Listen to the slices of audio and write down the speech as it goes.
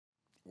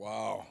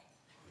Wow.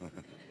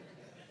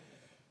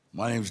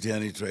 My name's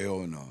Danny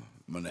Trejo, and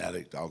I'm an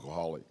addict,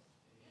 alcoholic.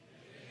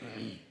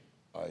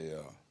 I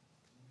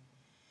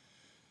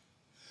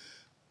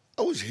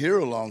I was here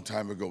a long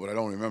time ago, but I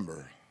don't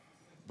remember.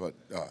 But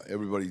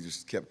everybody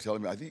just kept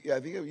telling me. I think I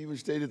even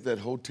stayed at that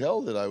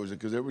hotel that I was at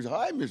because there was,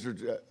 hi,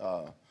 Mister.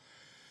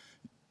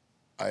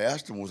 I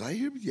asked him, was I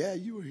here? Yeah,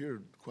 you were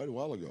here quite a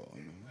while ago.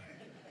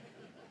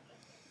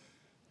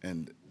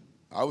 And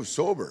I was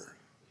sober.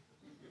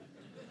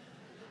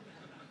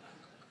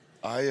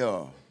 I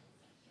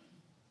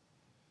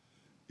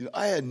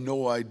had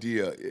no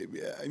idea,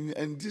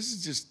 and this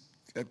is just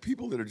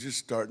people that are just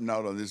starting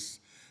out on this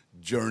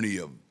journey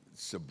of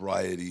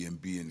sobriety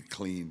and being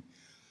clean.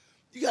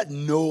 You got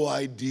no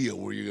idea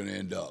where you're going to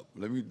end up.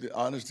 Let me,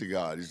 honest to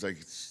God,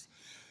 it's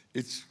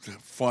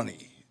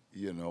funny,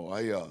 you know.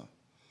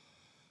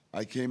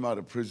 I came out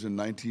of prison in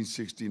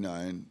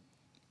 1969.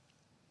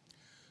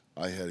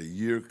 I had a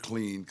year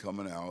clean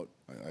coming out.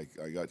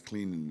 I got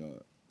clean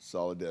in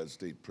Soledad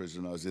State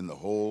Prison. I was in the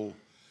hole.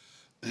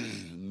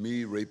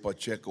 Me, Ray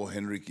Pacheco,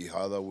 Henry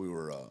Quijada, we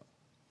were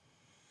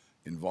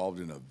involved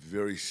in a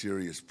very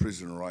serious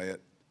prison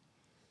riot,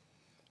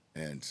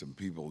 and some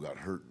people got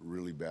hurt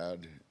really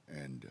bad.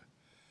 And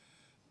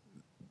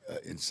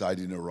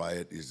inciting a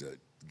riot is a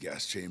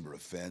gas chamber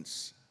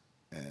offense,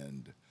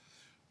 and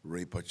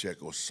Ray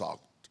Pacheco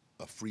socked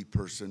a free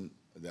person.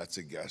 That's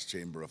a gas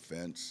chamber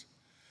offense.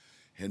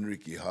 Henry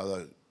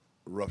Quijada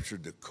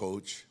ruptured the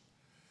coach.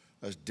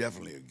 That's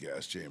definitely a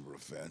gas chamber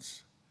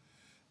offense.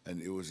 And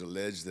it was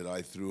alleged that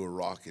I threw a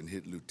rock and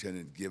hit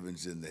Lieutenant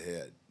Gibbons in the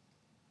head.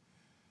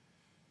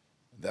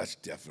 That's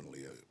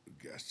definitely a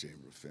gas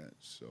chamber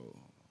offense. So,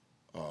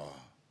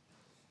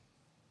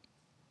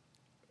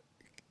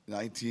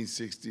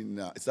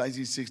 1969, it's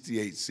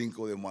 1968,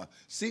 Cinco de Mayo.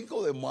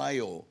 Cinco de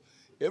Mayo,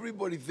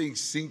 everybody thinks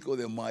Cinco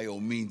de Mayo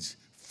means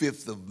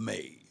 5th of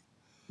May.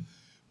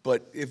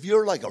 But if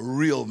you're like a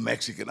real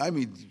Mexican, I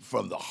mean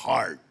from the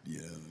heart, you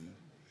know,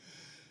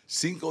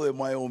 Cinco de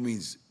Mayo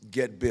means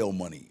get bail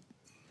money.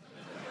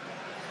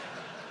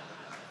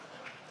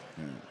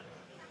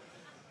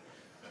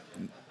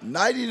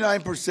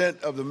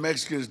 99% of the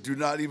Mexicans do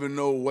not even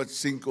know what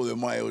Cinco de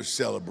Mayo is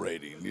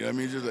celebrating. You know what I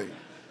mean? Just like,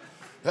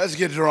 let's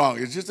get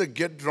drunk. It's just a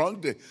get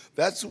drunk day.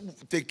 That's,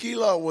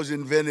 tequila was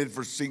invented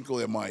for Cinco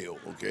de Mayo,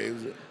 okay?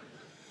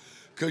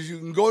 Because you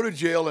can go to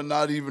jail and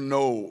not even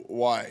know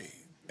why.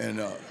 And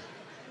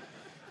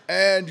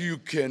you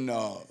can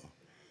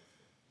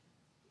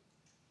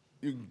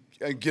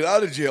get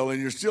out of jail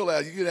and you're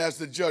still you can ask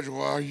the judge,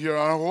 well, you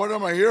know, what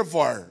am I here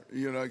for?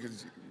 You know,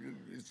 'cause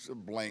it's a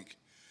blank.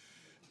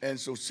 And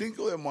so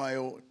Cinco de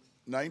Mayo,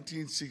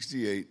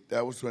 1968,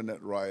 that was when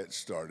that riot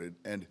started.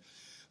 And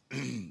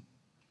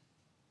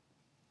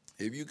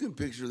if you can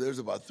picture, there's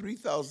about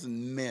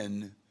 3,000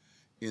 men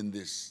in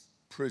this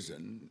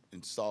prison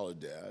in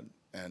Soledad,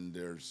 and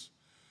there's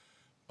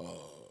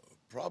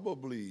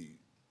probably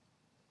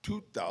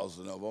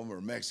 2,000 of them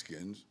are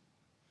Mexicans,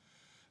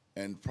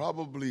 and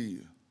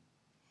probably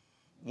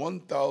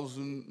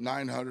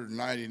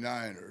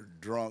 1,999 are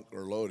drunk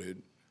or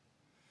loaded.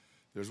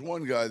 There's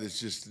one guy that's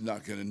just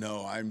not going to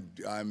know. I'm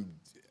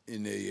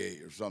in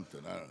AA or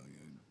something. I don't know.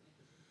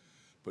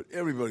 But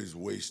everybody's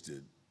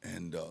wasted.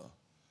 And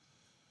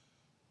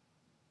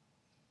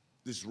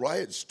this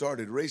riot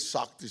started. Ray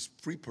socked this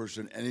free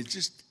person, and it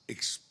just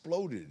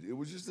exploded. It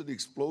was just an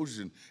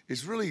explosion.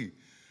 It's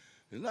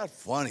not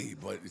funny,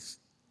 but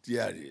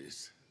yeah, it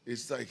is.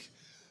 It's like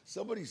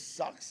somebody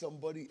socked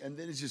somebody, and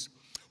then it's just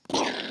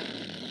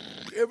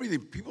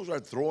everything. People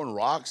start throwing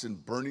rocks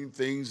and burning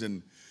things,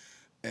 and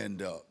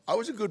I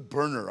was a good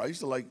burner. I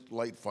used to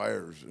light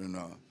fires, and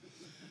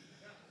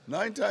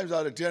 9 times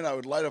out of 10, I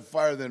would light a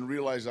fire, then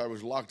realize I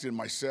was locked in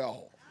my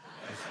cell.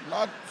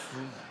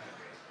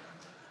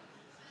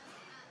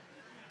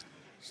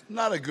 It's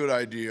not a good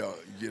idea,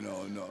 you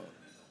know. No.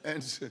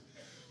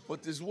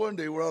 But this one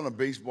day, we're on a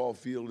baseball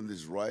field, and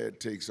this riot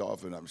takes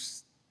off, and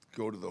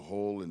go to the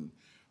hole, and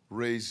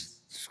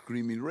Ray's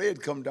screaming. Ray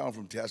had come down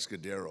from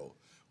Tascadero,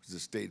 which is a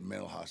state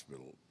mental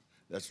hospital.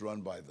 That's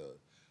run by the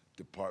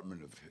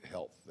Department of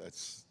Health.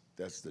 That's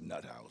the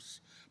nut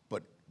house,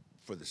 but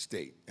for the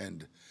state.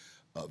 And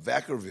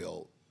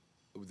Vacaville,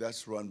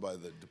 that's run by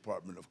the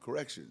Department of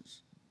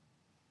Corrections.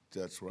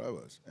 That's where I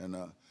was, and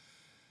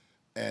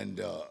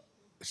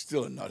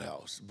still a nut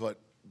house. But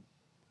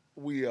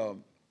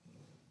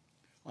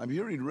I'm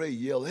hearing Ray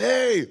yell,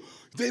 "Hey,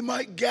 they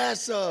might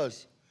gas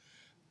us!"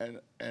 And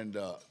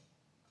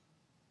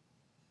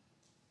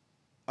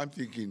I'm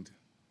thinking,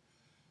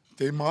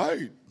 they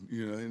might,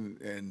 you know,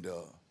 and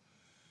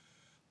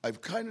I've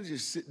kind of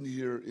just sitting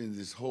here in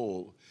this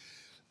hole.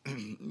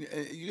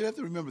 You have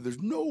to remember,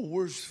 there's no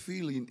worse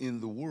feeling in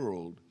the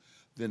world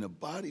than a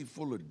body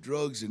full of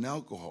drugs and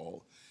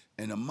alcohol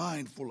and a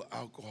mind full of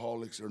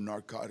alcoholics or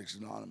Narcotics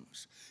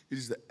Anonymous. It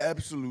is the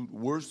absolute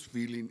worst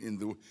feeling in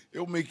the world.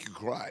 It'll make you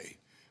cry,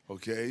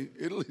 okay?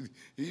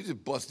 He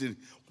just busted.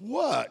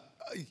 What?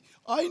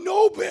 I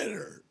know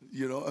better.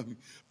 You know, I mean,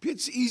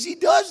 it's easy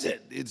does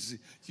it. It's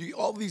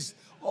all these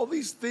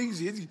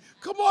things.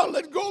 Come on,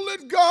 let go,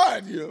 let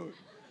God. You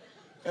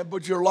know,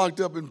 but you're locked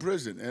up in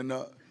prison.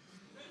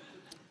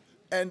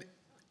 And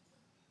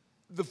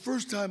the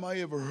first time I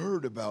ever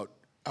heard about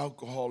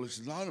Alcoholics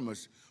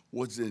Anonymous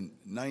was in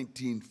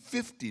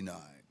 1959,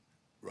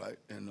 right?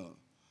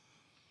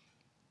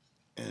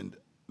 And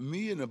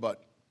me and about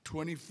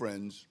 20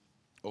 friends,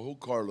 a whole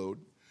carload,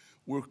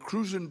 were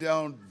cruising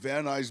down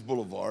Van Nuys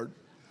Boulevard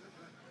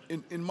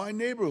in my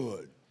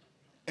neighborhood.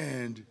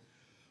 And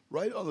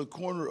right on the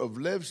corner of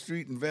Lev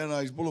Street and Van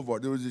Nuys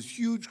Boulevard, there was this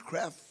huge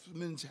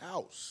craftsman's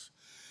house.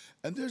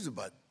 And there's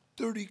about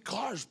 30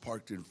 cars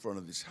parked in front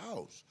of this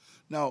house.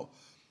 Now,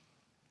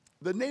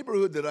 the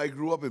neighborhood that I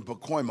grew up in,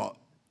 Pacoima,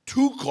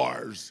 2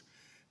 cars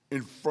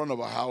in front of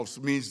a house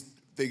means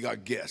they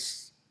got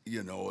guests.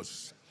 You know,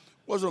 it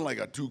wasn't like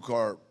a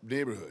 2-car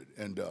neighborhood.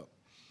 And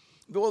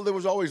well, there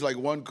was always like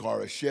 1 car,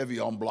 a Chevy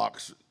on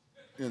blocks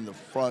in the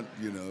front,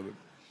 you know.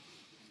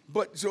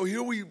 But so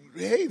here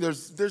hey,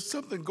 there's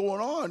something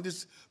going on.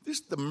 This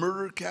the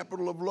murder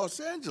capital of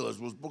Los Angeles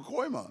was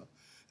Pacoima,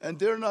 and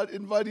they're not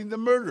inviting the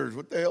murderers.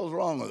 What the hell's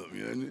wrong with them?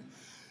 You know?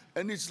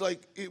 And it's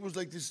like it was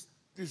like this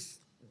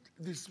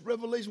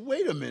revelation.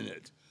 Wait a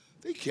minute,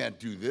 they can't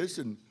do this.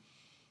 And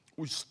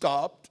we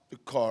stopped the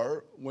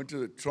car, went to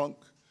the trunk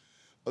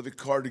of the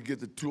car to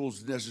get the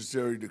tools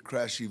necessary to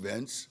crash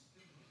events.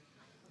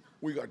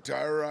 We got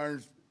tire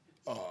irons,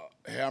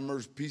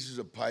 hammers, pieces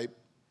of pipe.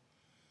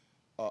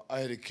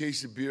 I had a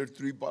case of beer,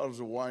 3 bottles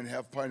of wine,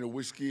 half pint of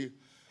whiskey.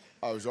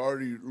 I was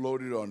already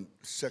loaded on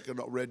second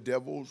Red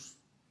Devils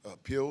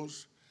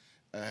pills.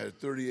 I had a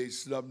 38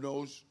 snub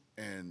nose,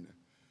 and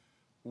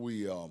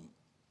we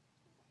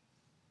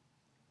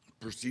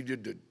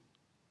proceeded to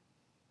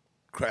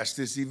crash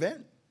this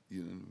event.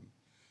 You know,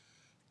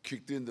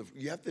 kicked in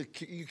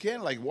you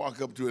can't like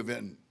walk up to an event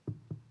and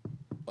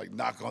like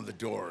knock on the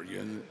door.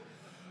 You know,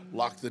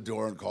 lock the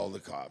door and call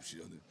the cops. You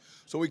know.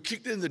 So we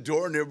kicked in the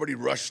door and everybody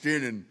rushed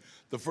in, and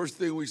the first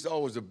thing we saw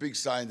was a big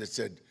sign that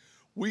said,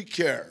 "We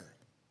care."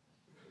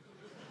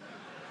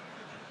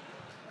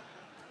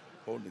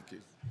 Hold the case.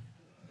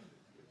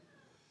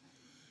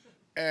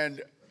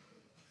 And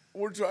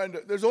we're trying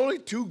to, there's only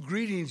 2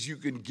 greetings you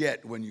can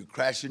get when you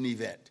crash an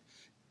event.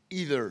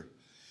 Either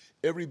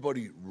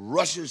everybody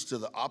rushes to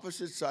the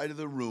opposite side of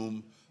the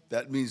room,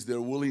 that means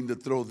they're willing to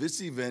throw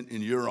this event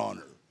in your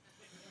honor.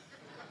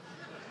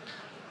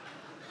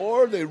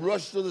 Or they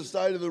rush to the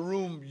side of the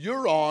room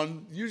you're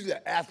on, usually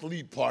at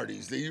athlete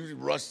parties. They usually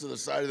rush to the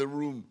side of the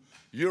room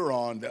you're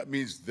on. That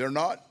means they're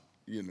not,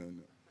 you know,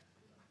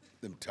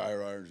 them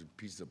tire irons and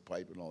pieces of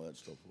pipe and all that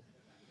stuff.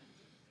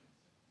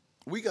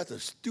 We got the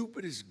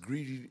stupidest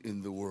greeting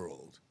in the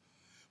world.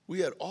 We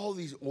had all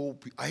these old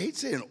people. I hate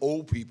saying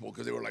old people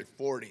because they were like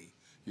 40.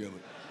 You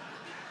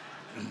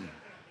know.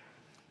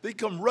 They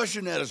come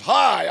rushing at us.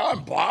 "Hi,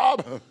 I'm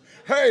Bob.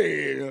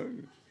 Hey."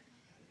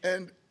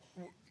 And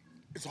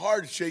it's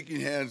hard shaking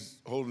hands,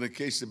 holding a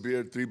case of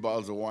beer, 3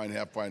 bottles of wine,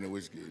 half pint of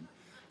whiskey,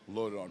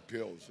 loaded on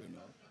pills, you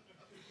know.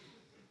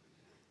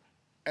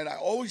 And I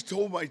always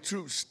told my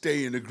troops,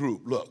 stay in a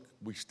group. Look,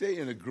 we stay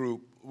in a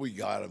group, we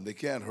got them. They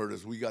can't hurt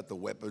us. We got the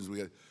weapons.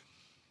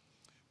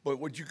 But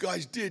what you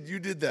guys did, you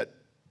did that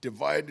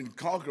divide and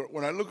conquer.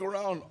 When I look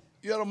around,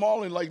 you had them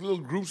all in like little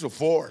groups of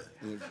 4.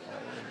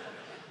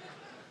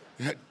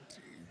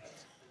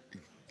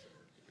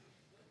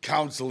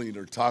 Counseling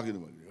or talking to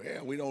them.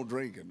 Yeah, we don't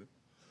drink. And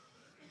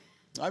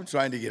I'm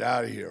trying to get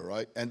out of here,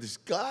 right? And this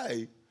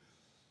guy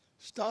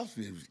stops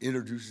me,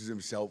 introduces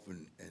himself,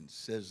 and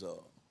says,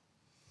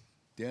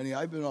 "Danny,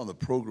 I've been on the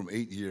program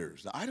 8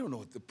 years." Now, I don't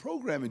know. The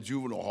program in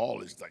juvenile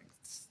hall is like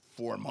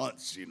 4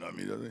 months, you know what I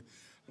mean? I don't know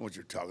what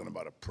you're talking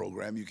about, a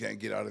program. You can't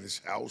get out of this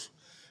house.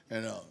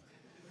 And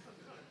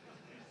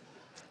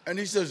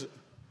he says,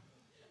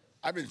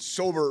 "I've been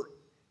sober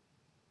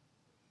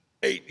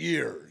 8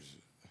 years."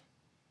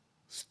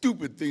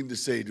 Stupid thing to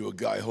say to a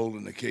guy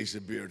holding a case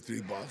of beer,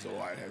 3 bottles of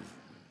wine.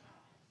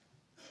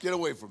 Get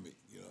away from me.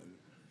 You know,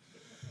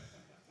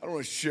 I don't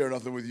want to share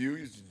nothing with you. You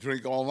used to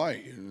drink all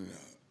night.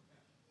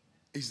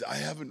 He said, "I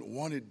haven't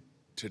wanted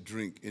to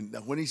drink." And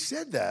when he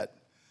said that,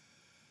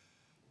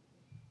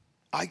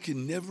 I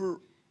can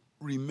never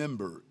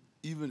remember,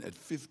 even at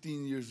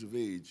 15 years of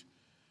age,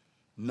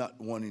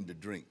 not wanting to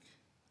drink.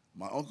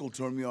 My uncle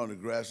turned me on to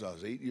grass when I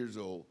was 8 years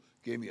old,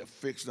 gave me a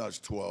fix when I was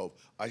 12.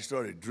 I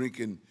started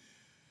drinking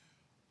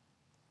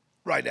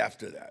right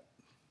after that.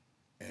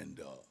 And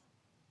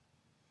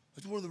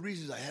that's one of the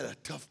reasons I had a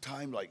tough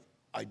time like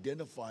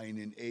identifying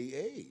in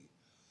AA,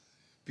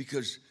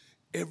 because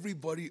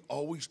everybody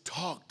always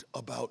talked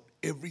about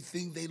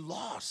everything they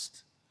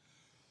lost.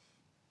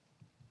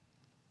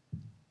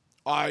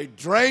 "I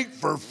drank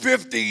for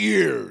 50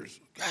 years.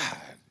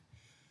 God,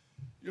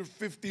 you're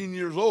 15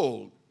 years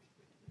old.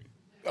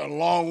 Got a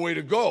long way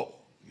to go.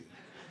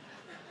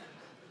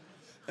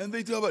 And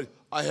they talk about,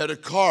 "I had a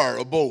car,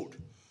 a boat,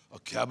 a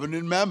cabin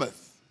in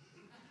Mammoth."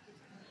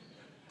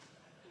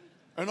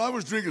 And I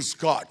was drinking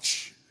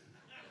scotch.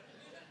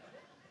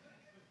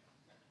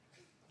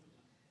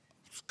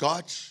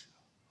 Scotch,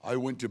 I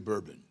went to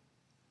bourbon.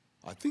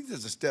 I think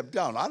there's a step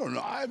down. I don't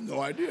know. I have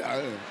no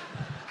idea.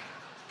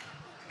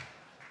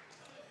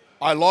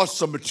 I lost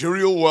some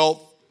material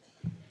wealth.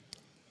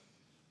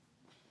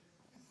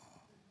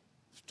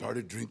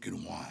 Started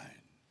drinking wine.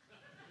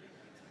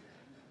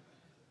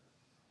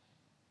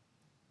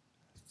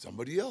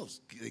 Somebody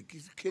else,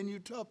 can you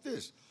top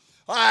this?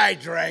 I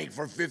drank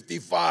for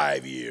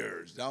 55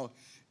 years. Now,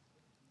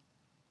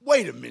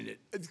 wait a minute.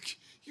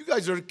 You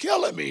guys are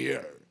killing me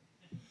here.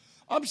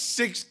 I'm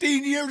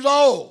 16 years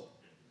old.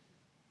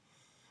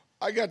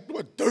 I got,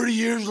 30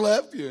 years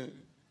left? Yeah.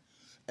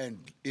 And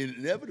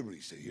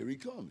inevitably, say, here he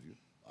comes.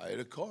 I had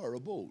a car, a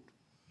boat,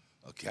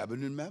 a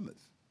cabin in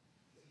Mammoth.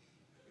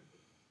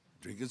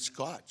 Drinking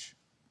scotch.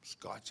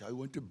 Scotch, I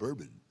went to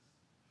bourbon.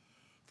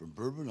 From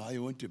bourbon, I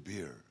went to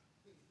beer.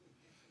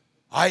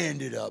 I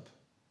ended up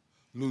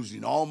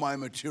losing all my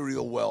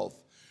material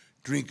wealth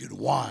drinking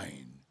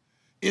wine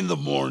in the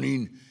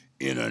morning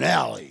in an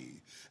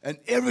alley. And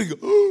everybody goes,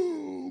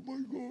 oh,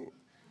 my God.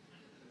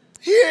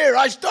 Here,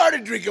 I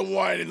started drinking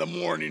wine in the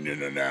morning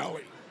in an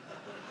alley.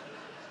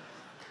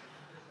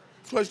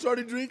 So I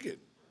started drinking.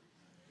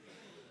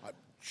 I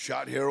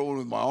shot heroin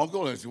with my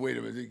uncle, and I said, wait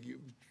a minute,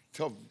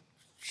 tough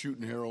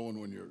shooting heroin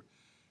when you're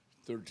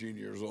 13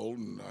 years old.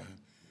 And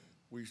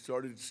we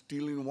started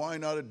stealing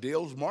wine out of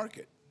Dale's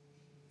Market.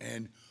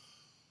 And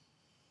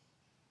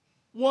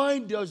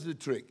wine does the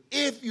trick,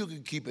 if you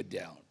can keep it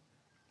down.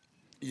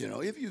 You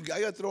know,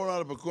 I got thrown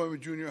out of Pacoima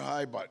Junior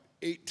High about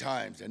 8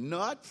 times, and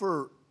not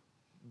for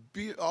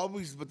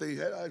always, but I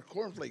had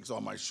cornflakes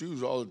on my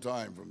shoes all the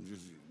time from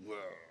just, well.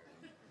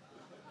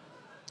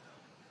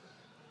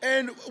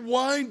 And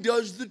wine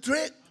does the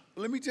trick.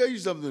 Let me tell you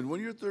something.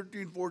 When you're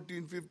 13,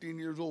 14, 15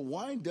 years old,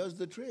 wine does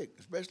the trick,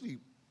 especially.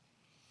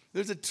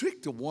 There's a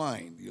trick to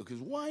wine,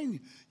 because wine,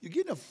 you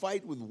get in a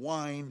fight with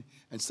wine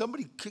and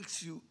somebody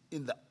kicks you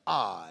in the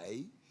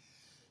eye,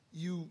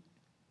 you,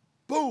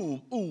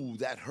 boom, ooh,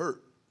 that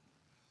hurt.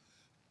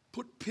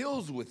 Put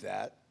pills with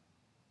that,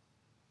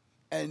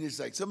 and it's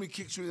like somebody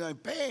kicks you in the eye,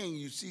 bang,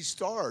 you see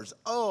stars.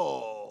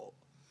 Oh,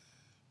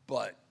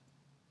 but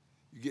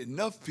you get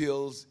enough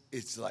pills,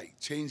 it's like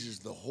changes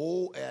the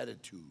whole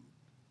attitude.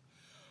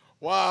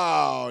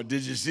 Wow,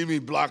 did you see me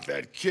block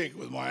that kick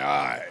with my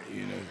eye?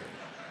 You know.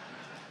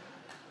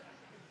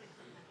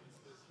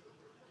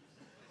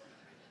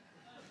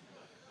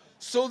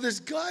 So this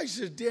guy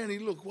says, Danny,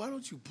 look, why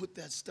don't you put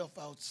that stuff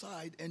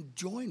outside and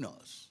join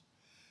us?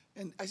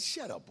 And I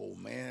said, shut up, old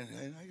man.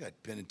 I got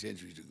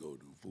penitentiaries to go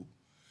to, fool.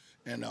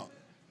 And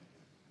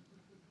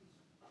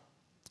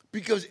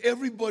because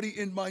everybody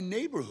in my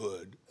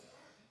neighborhood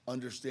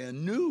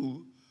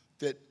knew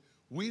that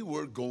we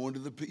were going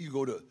to you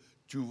go to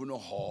juvenile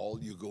hall,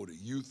 you go to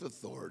youth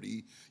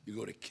authority, you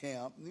go to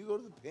camp, and you go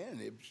to the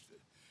pen.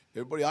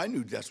 Everybody I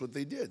knew, that's what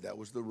they did. That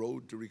was the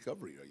road to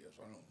recovery, I guess.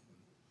 I don't know.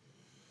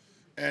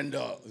 And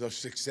the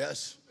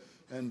success,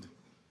 and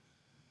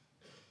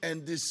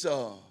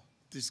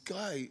this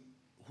guy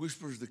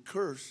whispers the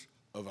curse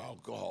of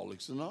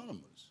Alcoholics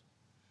Anonymous.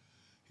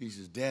 He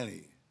says,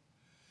 Danny,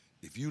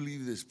 if you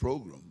leave this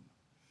program,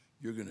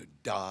 you're going to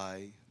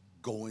die,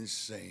 go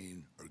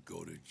insane, or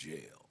go to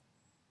jail.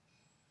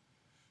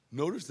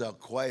 Notice how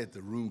quiet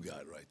the room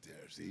got right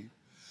there, see?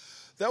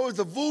 That was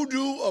the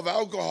voodoo of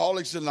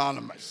Alcoholics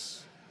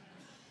Anonymous.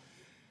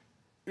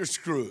 You're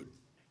screwed.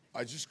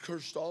 I just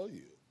cursed all of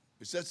you.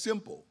 It's that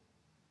simple.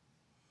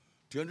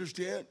 Do you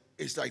understand?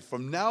 It's like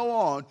from now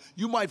on,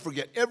 you might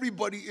forget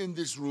everybody in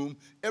this room,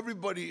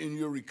 everybody in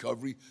your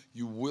recovery.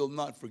 You will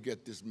not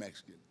forget this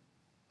Mexican.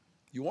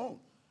 You won't.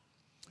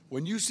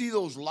 When you see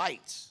those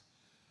lights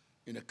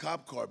in a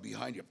cop car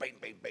behind you, bang,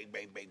 bang, bang,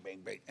 bang, bang,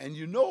 bang, bang, and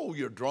you know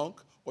you're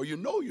drunk, or you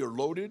know you're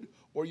loaded,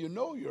 or you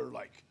know you're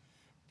like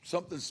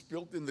something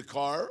spilt in the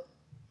car,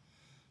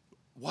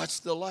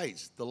 watch the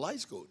lights. The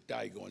lights go,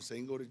 die, go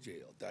insane, go to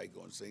jail. Die,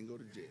 go insane, go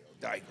to jail.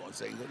 Die, go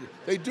insane, go to jail.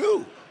 They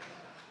do.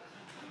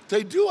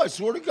 They do, I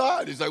swear to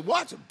God. It's like,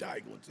 watch them die,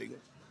 go insane.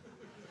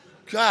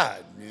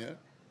 God, man.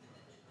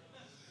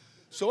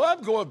 So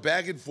I'm going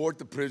back and forth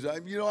to prison.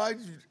 I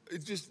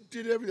just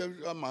did everything.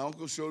 My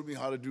uncle showed me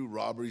how to do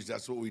robberies.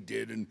 That's what we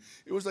did. And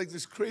it was like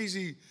this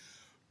crazy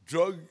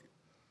drug.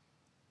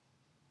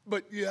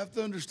 But you have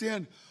to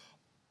understand,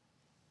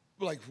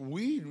 like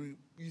weed,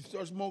 you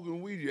start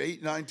smoking weed, you're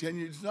 8, 9, 10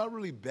 years, it's not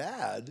really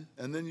bad.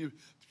 And then you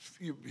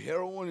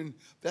heroin, and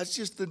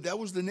that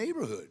was the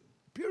neighborhood,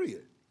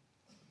 period.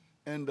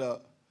 And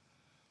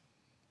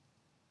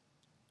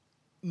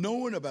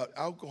knowing about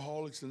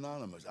Alcoholics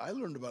Anonymous, I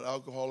learned about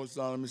Alcoholics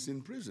Anonymous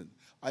in prison.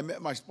 I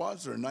met my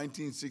sponsor in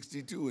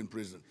 1962 in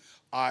prison.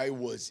 I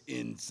was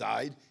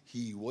inside,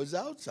 he was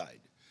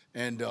outside.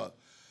 And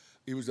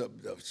he was a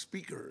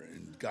speaker,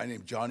 and a guy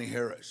named Johnny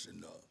Harris.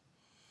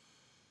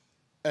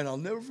 And I'll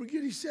never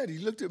forget, he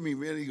looked at me,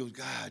 man, he goes,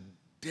 God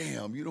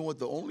damn, you know what?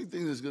 The only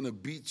thing that's going to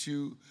beat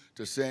you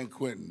to San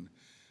Quentin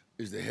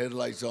is the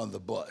headlights on the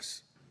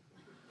bus.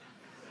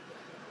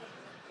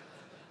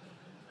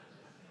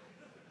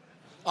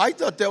 I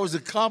thought that was a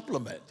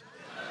compliment.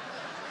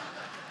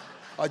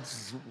 I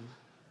just,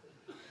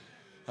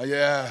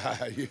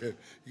 yeah, you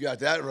got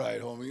that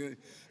right, homie.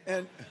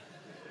 And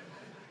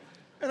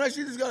I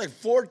see this guy like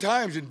 4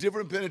 times in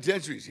different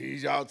penitentiaries.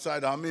 He's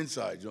outside, I'm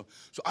inside. So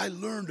I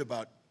learned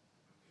about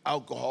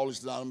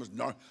Alcoholics Anonymous.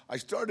 I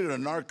started a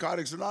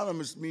Narcotics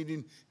Anonymous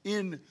meeting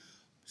in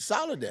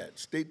Soledad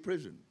State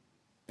Prison.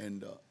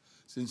 And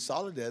since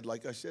Soledad,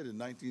 like I said, in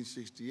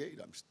 1968,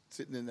 I'm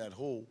sitting in that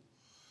hole.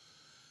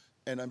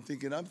 And I'm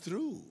thinking, I'm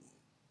through.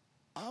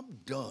 I'm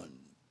done.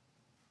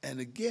 And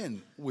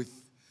again, with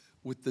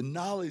the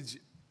knowledge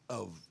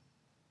of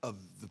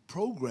the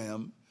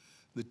program,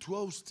 the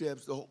 12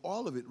 steps,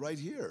 all of it right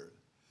here,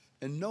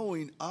 and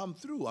knowing I'm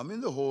through. I'm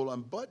in the hole,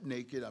 I'm butt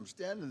naked, I'm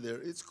standing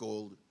there, it's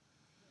cold.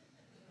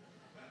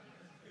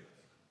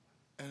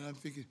 And I'm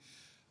thinking,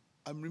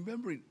 I'm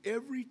remembering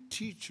every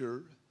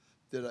teacher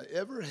that I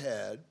ever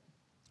had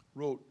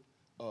wrote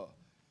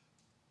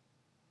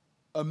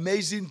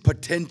amazing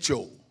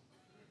potential.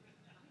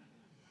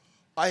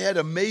 I had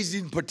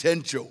amazing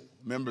potential.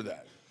 Remember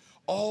that?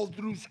 All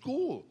through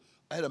school.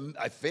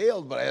 I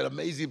failed, but I had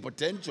amazing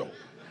potential.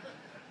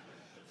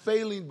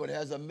 Failing, but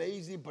has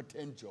amazing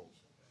potential.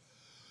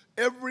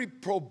 Every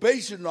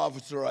probation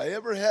officer I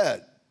ever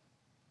had,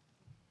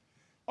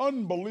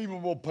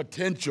 unbelievable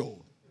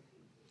potential,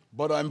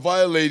 but I'm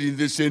violating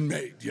this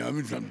inmate. You know,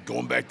 I'm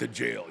going back to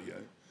jail. You know?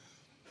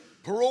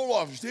 Parole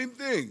officer, same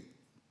thing.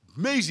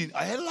 Amazing.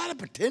 I had a lot of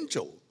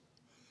potential.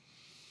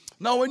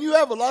 Now, when you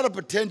have a lot of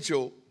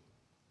potential,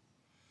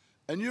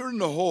 and you're in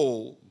the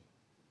hole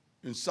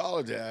in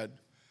Soledad,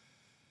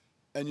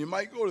 and you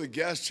might go to the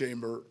gas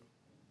chamber,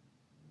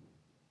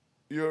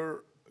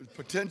 your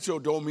potential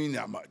don't mean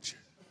that much.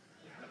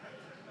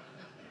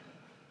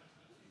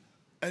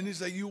 And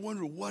it's like you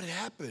wonder what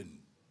happened.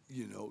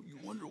 You know, you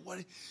wonder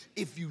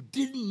if you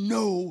didn't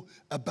know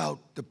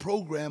about the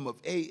program of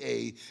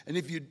AA, and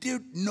if you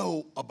didn't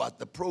know about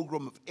the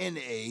program of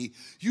NA,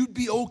 you'd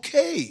be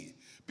okay.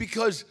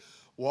 Because,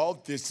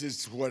 well, this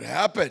is what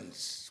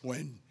happens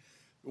when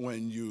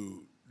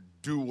you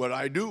do what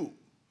I do.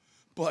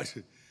 But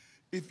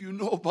if you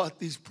know about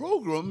these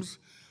programs,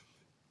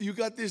 you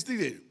got this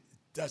thing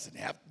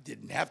that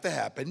didn't have to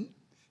happen.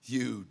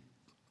 You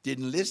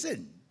didn't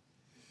listen.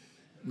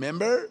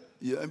 Remember?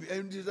 Yeah,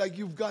 and it's like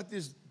you've got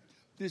this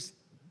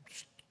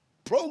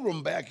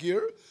program back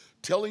here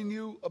telling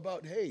you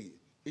about, hey,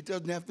 it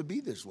doesn't have to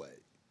be this way.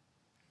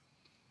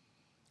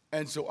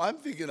 And so I'm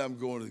thinking I'm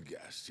going to the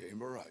gas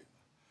chamber.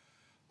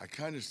 I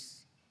kind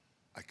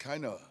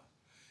of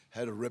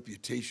had a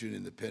reputation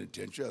in the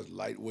penitentiary. I was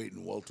lightweight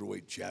and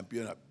welterweight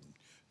champion. I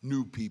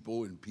knew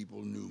people, and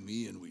people knew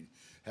me, and we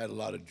had a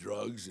lot of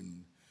drugs,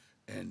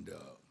 and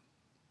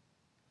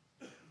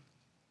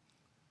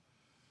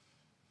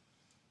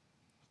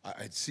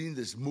I'd seen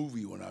this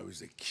movie when I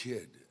was a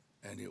kid,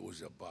 and it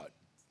was about,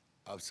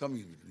 some of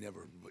you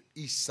never, but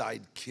East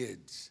Side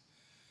Kids.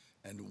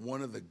 And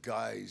one of the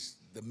guys,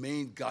 the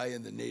main guy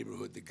in the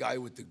neighborhood, the guy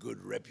with the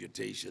good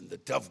reputation, the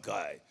tough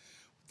guy,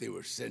 they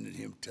were sending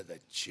him to the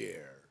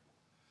chair.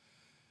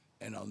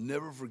 And I'll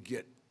never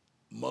forget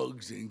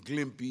Muggs and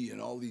Glimpy and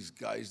all these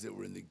guys that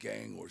were in the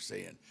gang were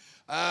saying,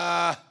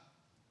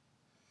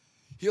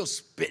 he'll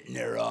spit in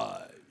their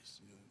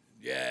eyes.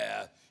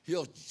 Yeah,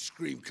 he'll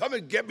scream, come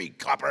and get me,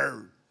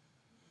 copper.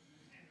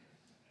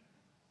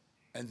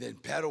 And then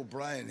Pat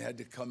O'Brien had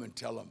to come and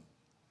tell him.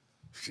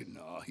 He said,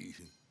 no, he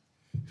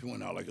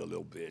went out like a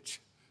little bitch.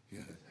 You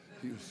know,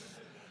 he was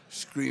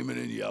screaming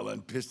and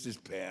yelling, pissed his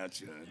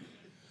pants. You know.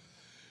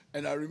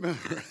 And I remember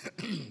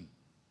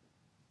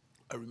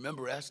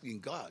asking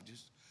God,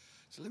 just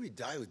let me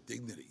die with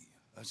dignity.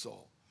 That's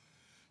all.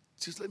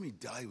 Just let me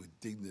die with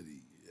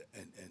dignity.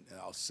 And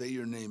I'll say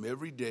your name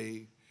every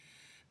day,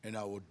 and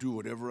I will do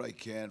whatever I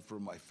can for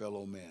my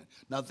fellow man.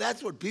 Now,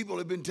 that's what people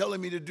have been telling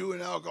me to do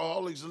in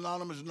Alcoholics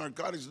Anonymous and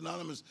Narcotics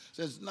Anonymous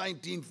since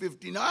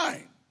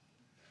 1959.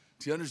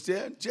 Do you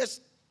understand?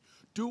 Just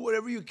do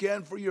whatever you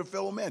can for your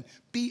fellow man.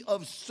 Be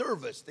of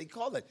service. They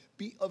call that.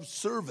 Be of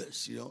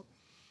service, you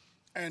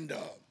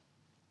know.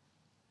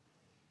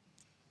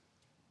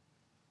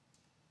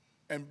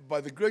 And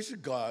by the grace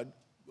of God,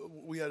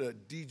 we had a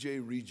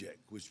DJ reject,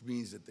 which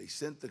means that they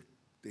sent the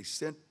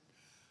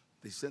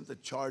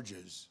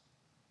charges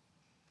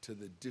to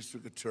the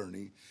district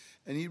attorney,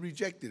 and he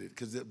rejected it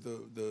because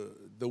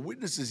the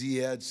witnesses he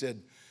had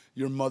said,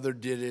 your mother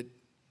did it.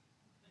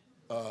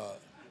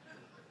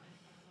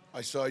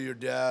 I saw your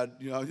dad.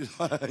 You know,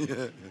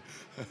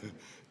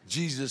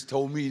 Jesus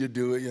told me to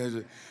do it.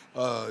 You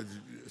know,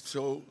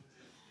 so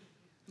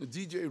the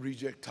DJ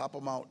reject, top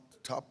them out.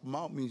 Top them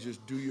out means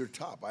just do your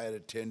top. I had a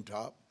 10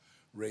 top.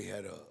 Ray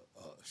had a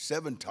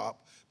 7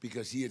 top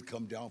because he had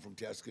come down from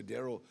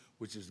Tascadero,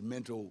 which is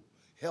mental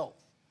health.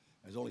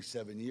 It was only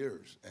 7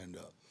 years. And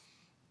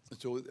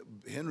so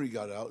Henry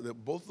got out.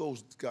 Both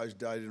those guys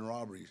died in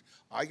robberies.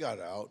 I got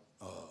out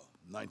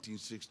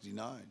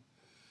 1969.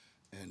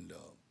 And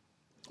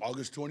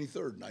August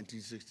 23rd,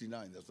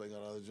 1969. That's when I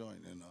got out of the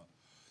joint. And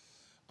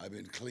I've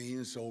been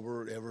clean,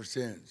 sober ever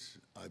since.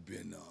 I've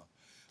been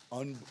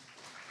Un-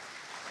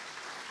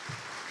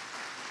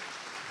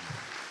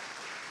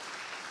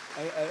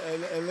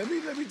 and let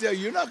me tell you,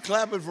 you're not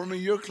clapping for me.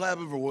 You're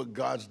clapping for what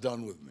God's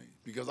done with me,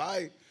 because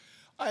I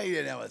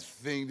didn't have a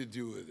thing to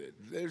do with it.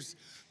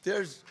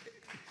 There's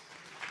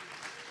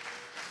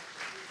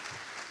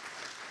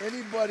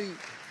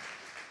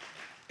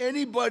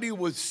anybody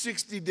with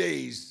 60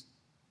 days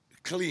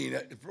clean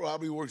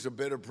probably works a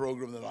better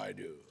program than I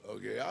do.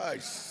 Okay, I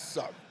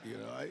suck. You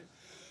know,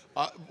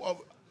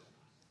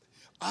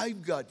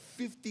 I've got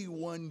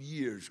 51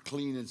 years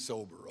clean and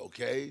sober,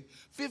 okay?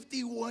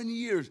 51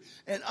 years,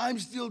 and I'm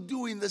still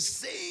doing the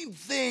same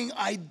thing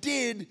I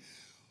did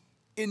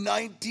in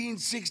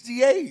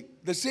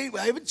 1968. The same,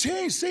 I haven't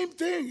changed, same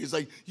thing. It's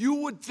like, you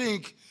would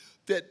think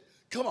that,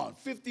 come on,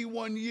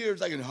 51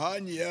 years, I can,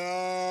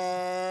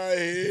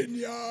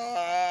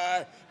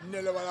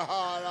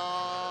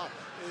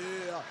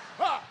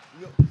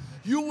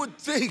 you would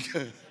think,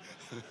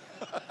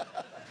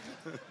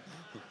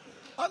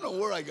 I don't know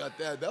where I got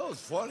that. That was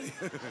funny.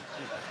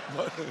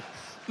 But,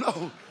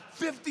 no,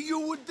 50, you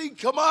would think,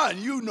 come on,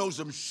 you know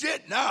some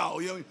shit now.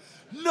 You know,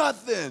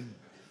 nothing.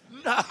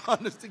 Nah,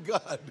 honest to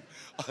God.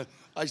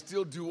 I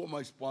still do what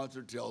my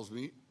sponsor tells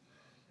me.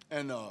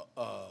 And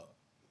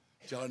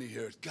Johnny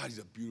Harris, God, he's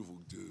a beautiful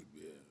dude,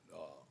 man.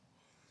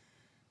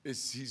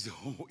 It's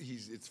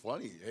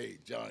funny. Hey,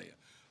 Johnny,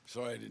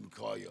 sorry I didn't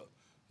call you.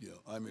 You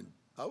know,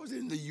 I was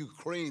in the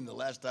Ukraine the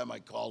last time I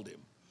called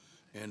him.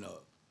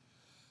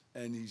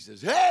 And he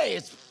says, hey,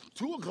 it's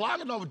 2 o'clock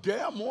in the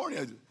damn morning.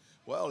 I said,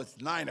 well, it's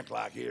 9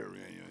 o'clock here.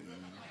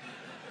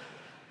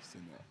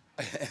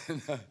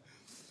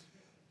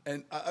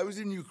 And I was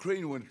in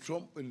Ukraine when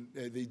Trump and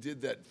they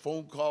did that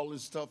phone call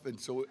and stuff, and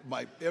so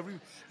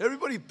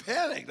everybody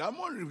panicked. I'm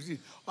wondering,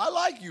 I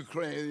like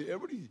Ukraine.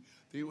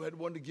 They had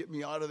wanted to get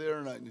me out of there,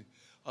 and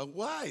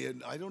why?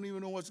 And I don't even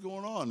know what's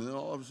going on. And then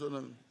all of a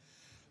sudden,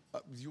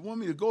 you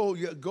want me to go?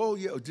 Yeah, go.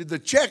 Yeah. Did the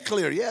check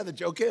clear? Yeah.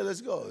 Okay, let's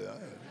go. Yeah.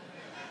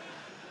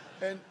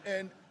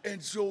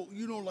 And so,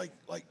 you know, like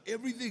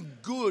everything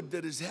good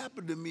that has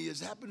happened to me has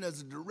happened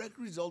as a direct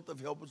result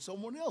of helping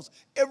someone else.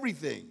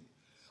 Everything.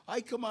 I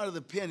come out of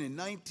the pen in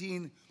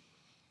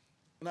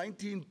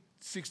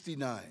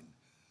 1969.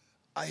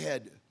 I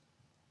had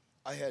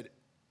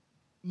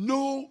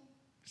no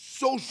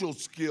social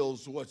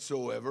skills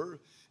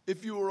whatsoever.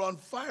 If you were on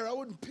fire, I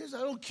wouldn't piss.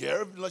 I don't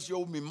care unless you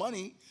owed me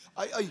money.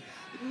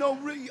 No,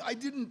 really, I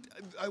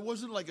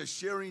wasn't like a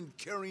sharing,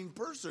 caring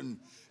person.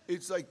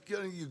 It's like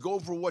you go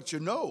for what you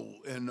know,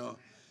 and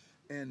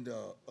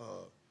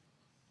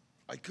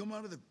I come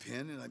out of the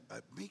pen and I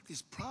make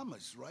this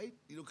promise, right?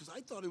 You know, because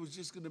I thought it was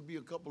just going to be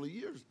a couple of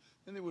years,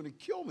 and they were going to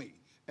kill me,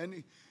 and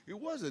it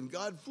wasn't.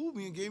 God fooled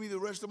me and gave me the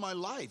rest of my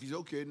life. He's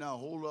okay. Now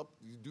hold up,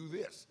 you do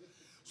this.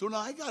 So now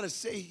I got to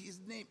say His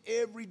name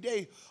every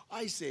day.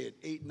 I say it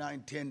 8,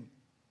 9, 10,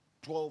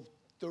 12,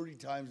 30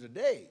 times a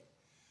day.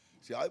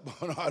 See, I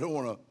don't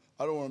want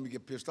to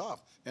get pissed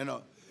off, and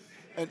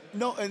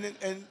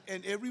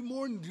every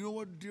morning, do you know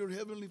what, dear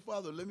Heavenly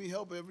Father, let me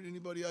help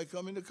anybody I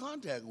come into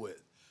contact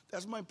with.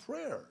 That's my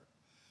prayer.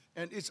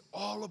 And it's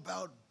all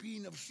about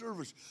being of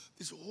service.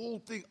 This whole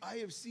thing, I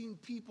have seen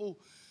people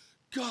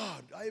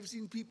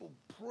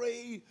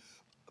pray.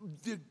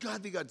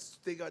 God, they got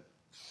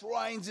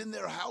shrines in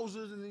their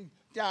houses, and they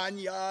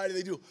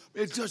do.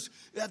 It's just,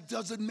 that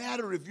doesn't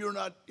matter if you're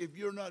not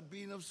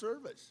being of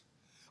service.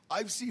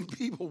 I've seen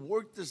people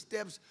work the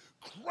steps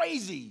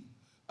crazy.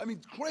 I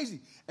mean,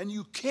 crazy. And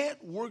you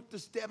can't work the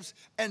steps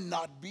and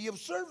not be of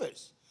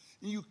service.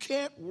 You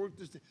can't work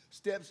the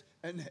steps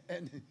and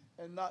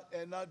not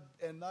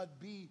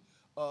be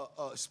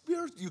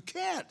spiritual. You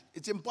can't.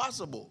 It's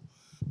impossible.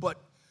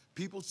 But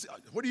people say,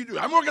 "What do you do?"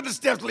 I'm working the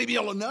steps. Leave me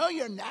alone. No,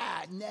 you're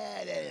not. Nah.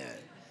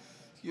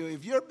 You know,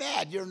 if you're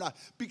mad, you're not.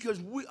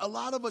 Because a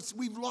lot of us,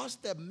 we've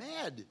lost that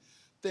mad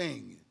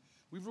thing.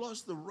 We've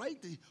lost the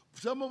right to.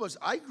 Some of us.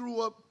 I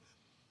grew up.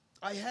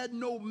 I had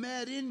no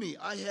mad in me.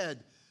 I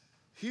had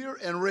fear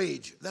and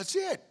rage. That's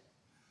it.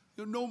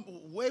 No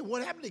way.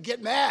 What happened to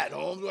get mad?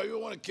 Oh, you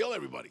want to kill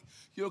everybody.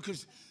 You know,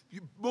 because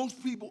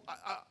most people.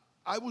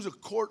 I was a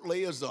court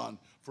liaison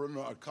for a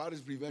narcotics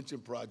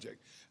prevention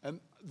project, and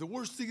the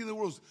worst thing in the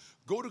world is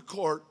go to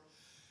court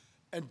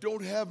and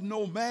don't have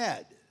no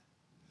mad,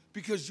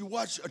 because you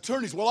watch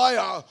attorneys. Well,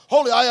 I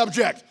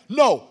object.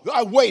 No,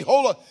 wait,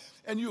 hold on.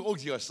 And you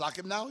gotta sock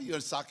him now? You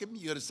gotta sock him?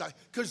 You gotta sock,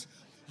 because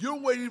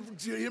you're waiting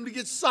for him to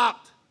get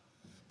socked.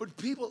 But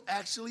people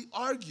actually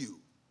argue.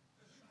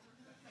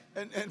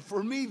 And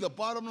for me, the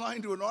bottom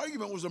line to an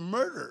argument was a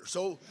murder.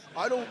 So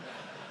I don't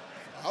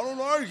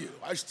argue.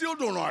 I still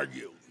don't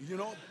argue. You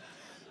know,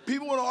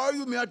 people want to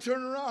argue with me. I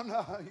turn around.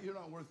 No, you're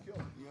not worth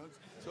killing. You know.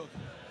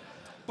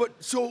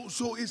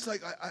 So it's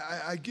like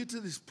I get to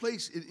this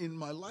place in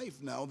my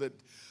life now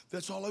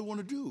that's all I want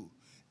to do.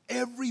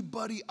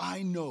 Everybody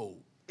I know,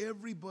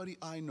 everybody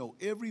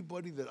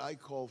that I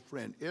call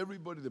friend,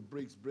 everybody that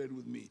breaks bread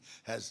with me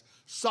has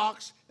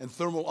socks and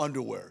thermal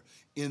underwear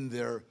in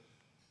their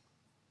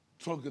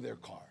trunk of their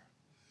car.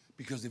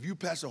 Because if you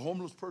pass a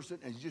homeless person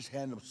and you just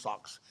hand them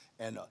socks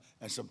and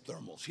some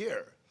thermals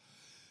here,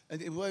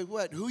 And they,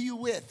 what? Who you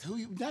with? Who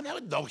you?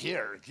 No,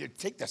 here.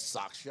 Take the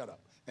socks. Shut up.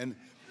 And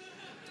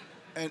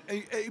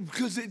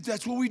because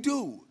that's what we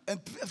do. And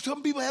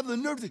some people have the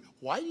nerve to,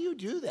 why do you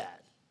do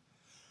that?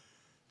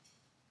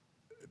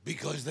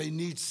 Because they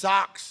need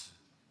socks.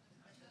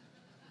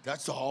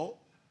 That's all.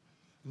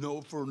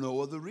 No, for no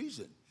other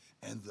reason.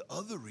 And the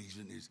other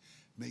reason is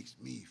makes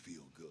me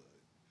feel good.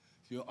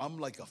 You know, I'm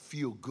like a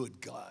feel-good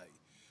guy.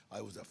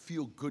 I was a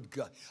feel-good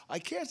guy. I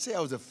can't say I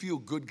was a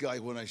feel-good guy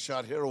when I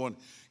shot heroin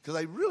because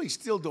I really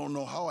still don't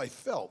know how I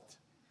felt.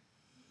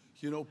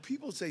 You know,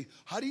 people say,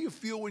 how do you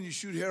feel when you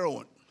shoot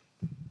heroin?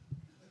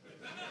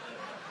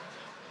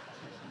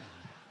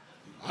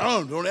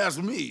 I don't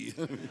ask me.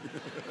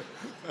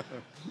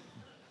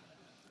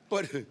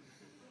 But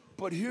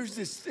here's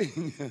this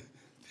thing.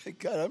 Thank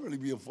God, I'm really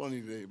being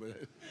funny today,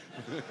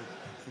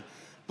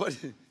 but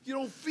you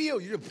don't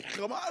feel, you just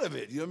come out of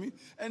it, you know what I mean?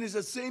 And it's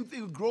the same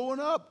thing growing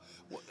up.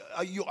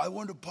 I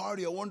wanted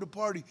to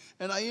party,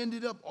 and I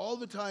ended up all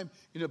the time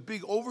in a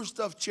big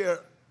overstuffed chair.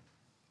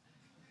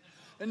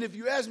 And if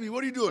you ask me,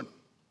 what are you doing?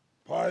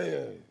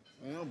 Partying.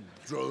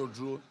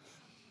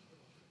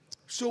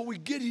 So we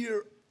get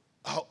here,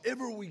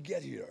 however we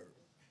get here,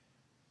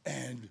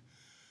 and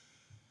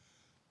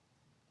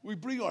we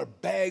bring our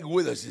bag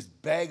with us, this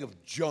bag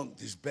of junk,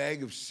 this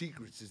bag of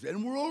secrets.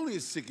 And we're only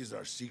as sick as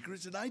our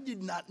secrets. And I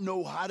did not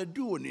know how to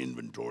do an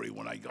inventory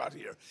when I got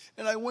here.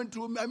 And I went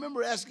to him. I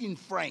remember asking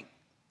Frank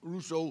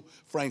Russo.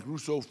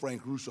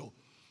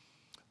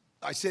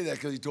 I say that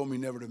because he told me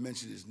never to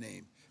mention his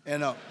name.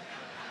 And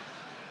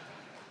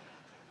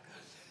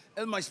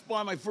my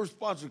first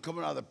sponsor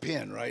coming out of the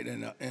pen, right?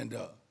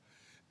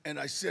 And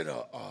I said,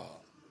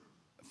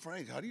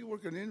 Frank, how do you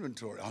work an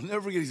inventory? I'll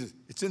never forget. He says,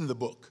 it's in the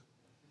book.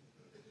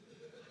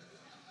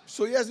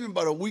 So he asked me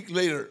about a week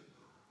later,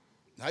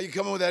 how you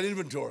coming with that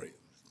inventory?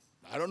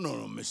 I don't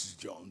know, Mrs.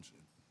 Jones.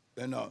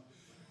 And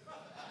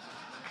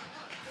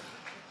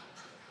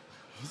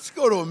let's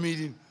go to a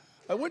meeting.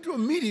 I went to a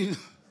meeting,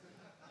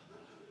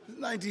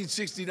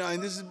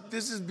 1969.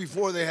 This is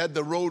before they had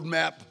the road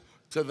map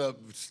to the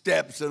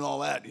steps and all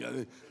that. You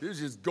know, you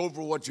just go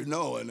for what you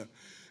know. And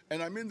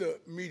I'm in the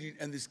meeting,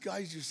 and this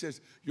guy just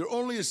says, "You're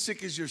only as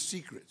sick as your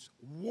secrets."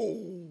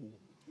 Whoa.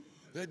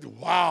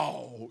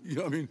 Wow, you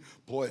know what I mean?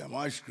 Boy, am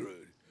I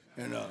screwed.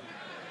 And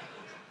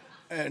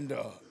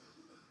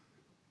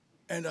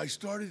I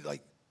started,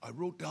 like, I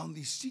wrote down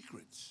these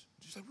secrets.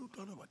 I wrote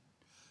down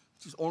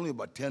only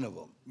about 10 of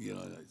them. You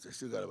know, I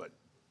still got about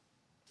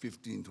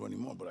 15, 20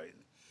 more.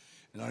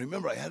 And I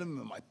remember I had them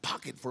in my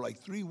pocket for like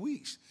 3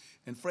 weeks.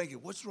 And Frankie,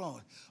 what's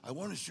wrong? I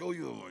want to show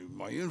you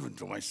my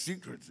inventory, my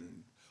secrets.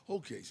 And,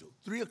 okay, so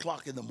 3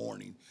 o'clock in the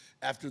morning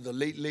after the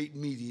late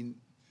meeting,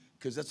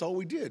 because that's all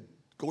we did,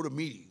 go to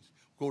meetings.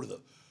 Go to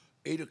the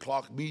 8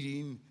 o'clock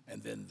meeting,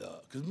 and then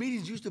because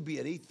meetings used to be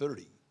at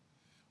 8:30.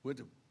 Went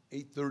to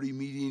 8:30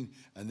 meeting,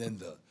 and then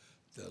the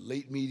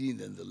late meeting,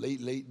 then the late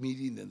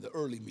meeting, then the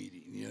early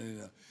meeting, you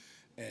know,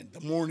 and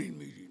the morning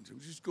meetings. So we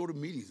just go to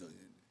meetings.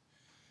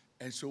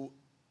 And so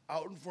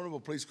out in front of a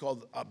place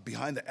called,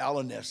 behind the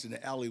Allen Nest in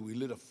the alley, we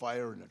lit a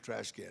fire in a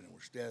trash can, and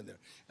we're standing there,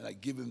 and I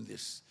give him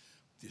this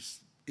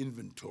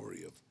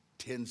inventory of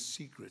 10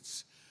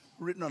 secrets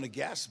written on a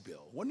gas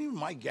bill. Wasn't even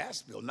my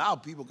gas bill. Now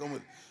people come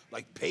with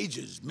like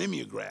pages,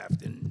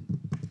 mimeographed and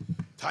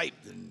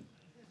typed and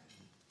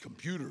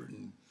computer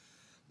and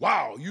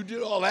wow, you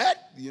did all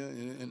that? Yeah,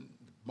 and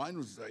mine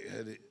was, I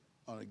had it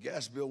on a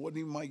gas bill. Wasn't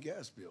even my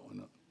gas bill.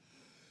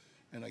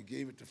 And I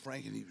gave it to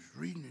Frank, and he was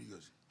reading it. He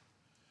goes,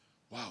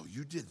 "Wow,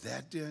 you did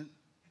that, Dan?"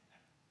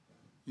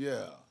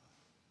 "Yeah."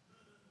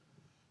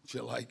 "Did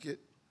you like it?"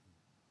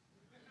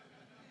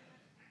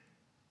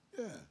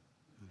 "Yeah."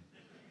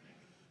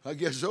 "I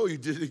guess so, you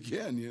did it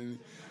again." You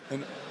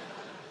know?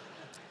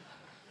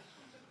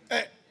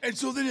 And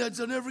so then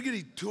I'll never forget,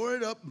 he tore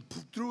it up and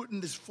threw it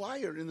in this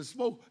fire, in the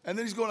smoke, and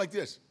then he's going like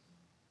this.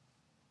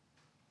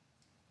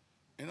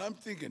 And I'm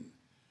thinking,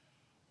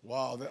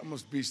 wow, that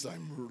must be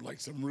some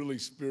really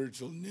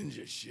spiritual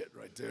ninja shit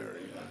right there.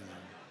 You know?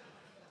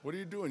 "What are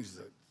you doing?" He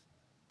said,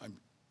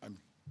 I'm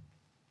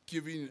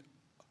giving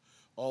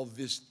all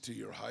this to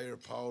your higher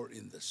power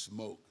in the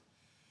smoke.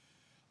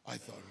 I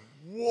thought,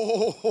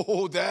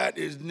 whoa, that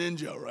is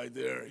ninja right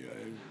there. You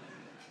know?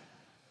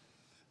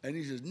 And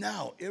he says,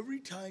 now, every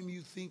time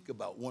you think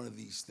about one of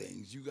these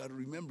things, you got to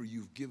remember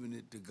you've given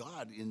it to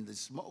God in the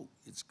smoke.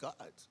 It's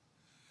God's.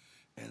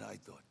 And I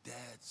thought,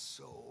 that's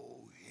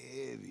so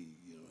heavy,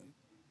 you know.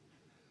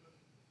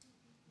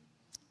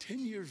 10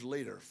 years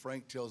later,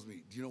 Frank tells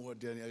me, "Do you know what,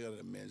 Danny, I got an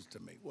amends to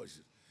make." What? He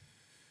says,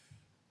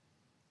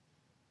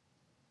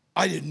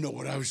 "I didn't know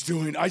what I was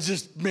doing. I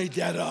just made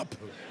that up."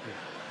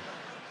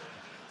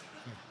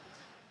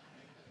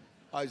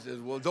 I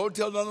said, "Well, don't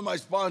tell none of my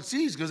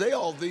sponsees because they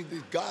all think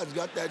that God's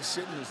got that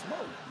shit in the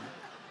smoke."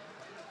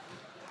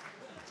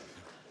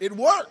 It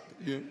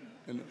worked. You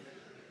know?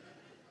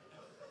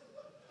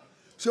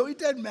 So it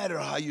doesn't matter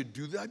how you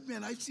do that.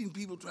 Man, I've seen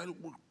people try to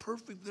work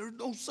perfect. There's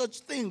no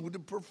such thing with the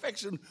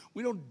perfection.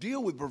 We don't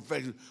deal with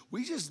perfection.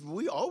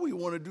 All we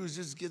want to do is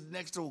just get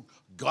next to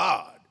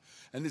God.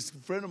 And this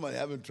friend of mine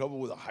having trouble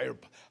with a higher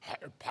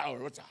power.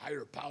 What's a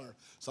higher power?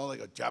 Sounds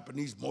like a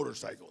Japanese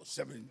motorcycle,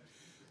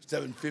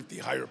 750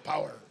 higher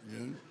power. You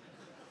know?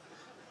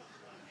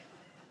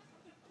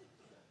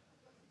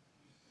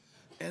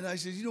 And I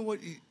said, you know what?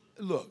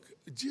 Look,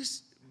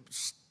 just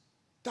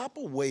stop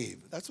a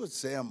wave. That's what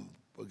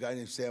a guy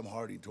named Sam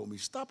Hardy told me.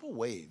 Stop a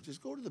wave.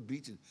 Just go to the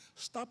beach and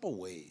stop a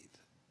wave.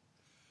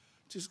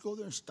 Just go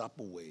there and stop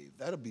a wave.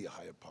 That'll be a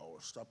higher power.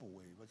 Stop a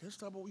wave. I can't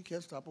stop a wave. We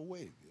can't stop a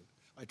wave.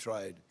 I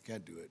tried.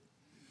 Can't do it.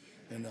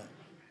 And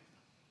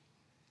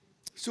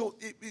so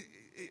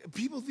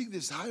people think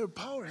this higher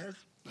power has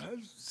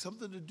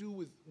something to do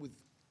with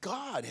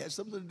God, has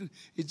something to do.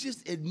 It's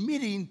just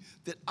admitting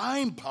that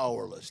I'm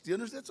powerless. Do you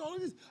understand? That's all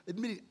it is.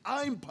 Admitting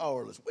I'm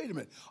powerless. Wait a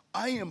minute.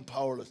 I am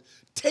powerless.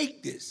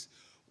 Take this.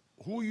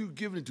 Who are you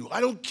giving it to?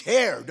 I don't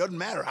care. Doesn't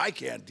matter. I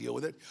can't deal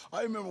with it.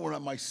 I remember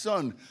when my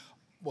son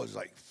was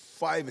like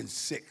 5 and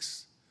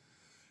 6.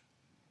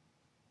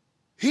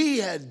 He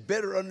had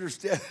better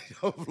understanding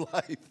of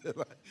life than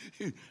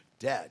I.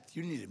 Dad,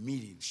 you need a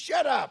meeting.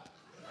 Shut up.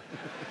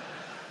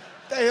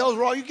 What the hell's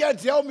wrong? You can't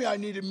tell me I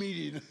need a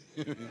meeting.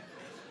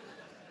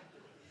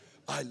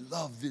 I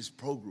love this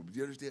program. Do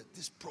you understand?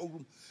 This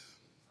program,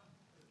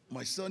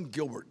 my son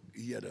Gilbert,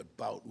 he had a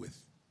bout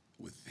with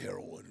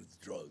heroin, with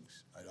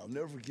drugs. I'll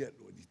never forget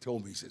what he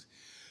told me. He says,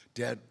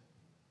 Dad,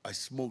 I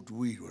smoked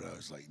weed when I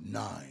was like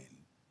 9.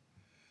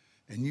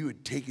 And you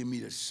had taken me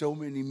to so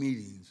many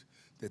meetings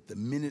that the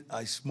minute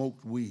I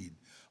smoked weed,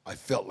 I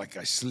felt like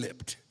I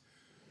slipped.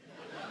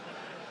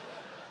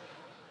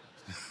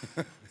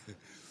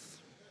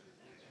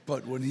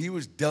 But when he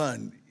was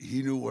done,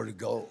 he knew where to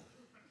go.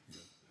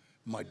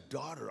 My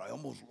daughter, I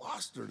almost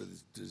lost her to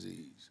this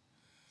disease.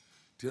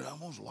 Dude, I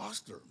almost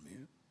lost her,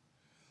 man.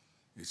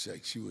 It's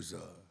like she was,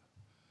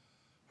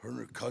 her and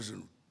her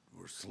cousin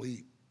were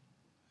asleep.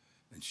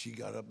 And she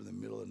got up in the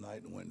middle of the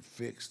night and went and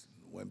fixed,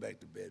 and went back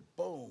to bed.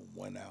 Boom,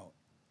 went out.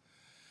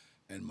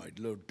 And my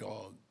little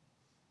dog,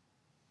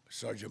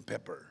 Sergeant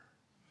Pepper,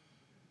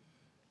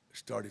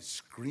 started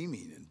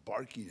screaming and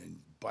barking and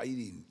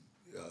biting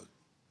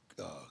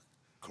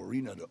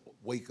Corina to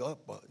wake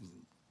up.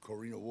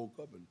 Corina woke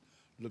up and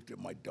looked at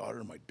my daughter,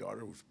 and my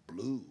daughter was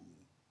blue.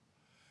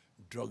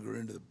 Drug her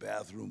into the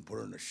bathroom, put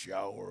her in a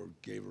shower,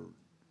 gave her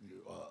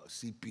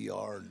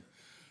CPR, and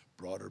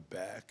brought her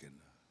back. And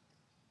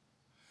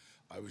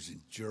I was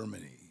in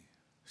Germany,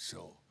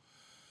 so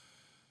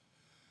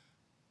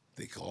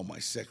they called my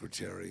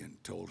secretary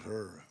and told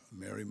her,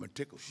 Mary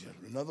Matickle, she had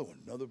another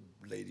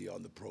lady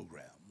on the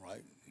program,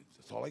 right?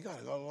 That's all I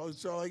got.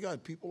 That's all I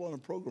got. People on the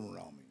program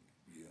around me,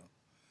 you know.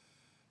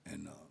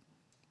 And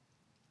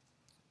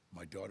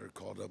my daughter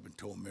called up and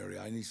told Mary,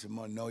 I need some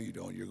money. No, you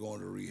don't. You're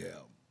going to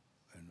rehab.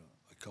 And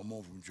I come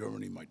home from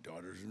Germany. My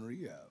daughter's in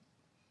rehab.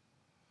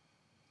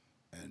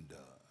 And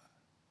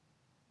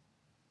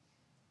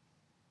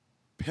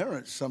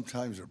parents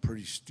sometimes are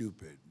pretty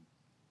stupid.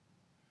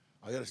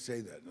 I got to say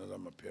that, now that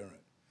I'm a parent.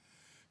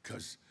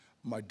 Because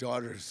my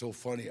daughter is so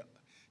funny.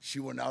 She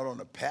went out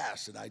on a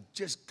pass, and I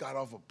just got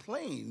off a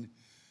plane.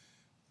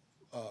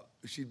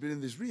 She'd been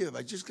in this rehab.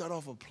 I just got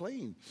off a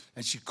plane,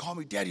 and she called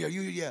me, Daddy, are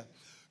you here? Yeah.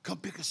 Come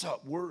pick us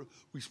up.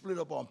 We split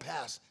up on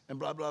pass, and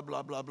blah, blah,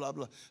 blah, blah, blah,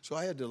 blah. So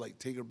I had to, like,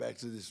 take her back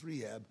to this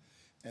rehab.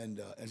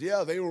 And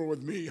yeah, they were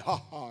with me. Ha,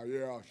 ha,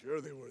 yeah,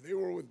 sure they were. They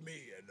were with me.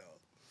 And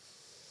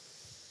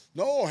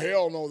no,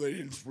 hell no, they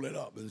didn't split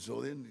up. And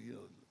so then, you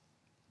know,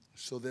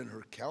 so then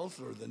her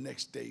counselor the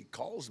next day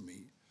calls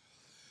me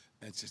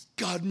and says,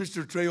 God,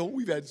 Mr. Trejo,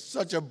 we've had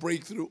such a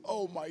breakthrough.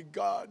 Oh, my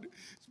God,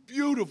 it's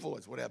beautiful.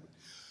 That's what happened.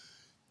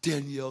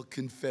 Danielle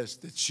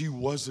confessed that she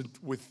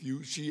wasn't with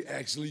you. She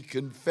actually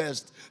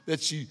confessed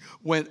that she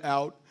went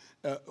out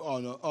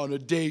on a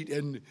date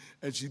and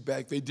she's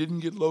back. They didn't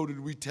get loaded.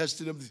 We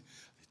tested them.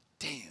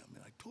 Damn,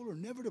 and I told her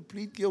never to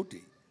plead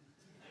guilty.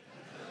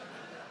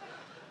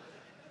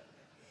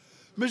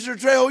 Mr.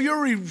 Trejo, you're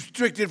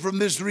restricted from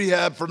this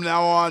rehab from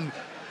now on.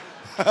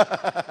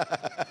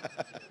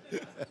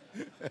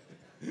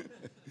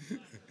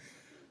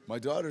 My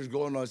daughter's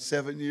going on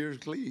 7 years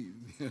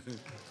clean.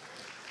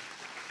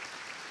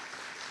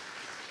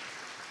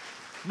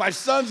 My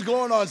son's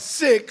going on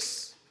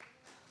 6.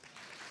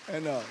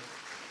 And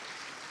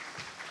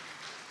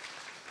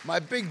my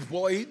big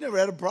boy, he never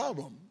had a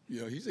problem.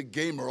 You know, he's a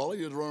gamer. All he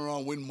does is run around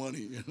and win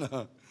money.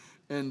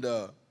 And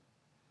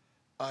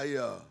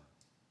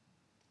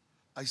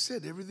I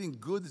said everything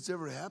good that's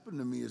ever happened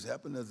to me has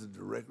happened as a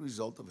direct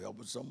result of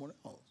helping someone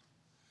else.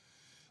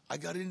 I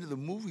got into the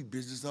movie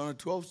business on a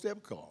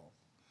 12-step call.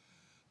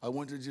 I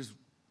went to just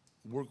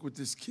work with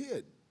this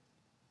kid.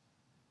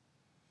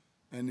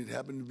 And it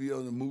happened to be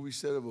on the movie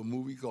set of a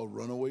movie called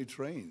Runaway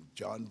Train,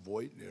 John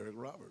Voight and Eric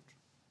Roberts.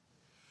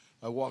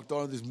 I walked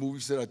onto this movie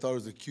set. I thought it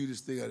was the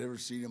cutest thing I'd ever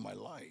seen in my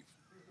life.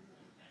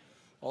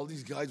 All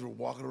these guys were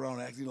walking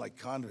around acting like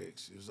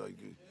convicts. It was like,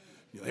 you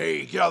know,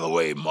 hey, get out of the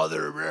way,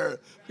 mother.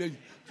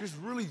 Just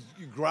really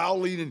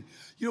growling. And,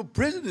 you know,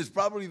 prison is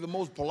probably the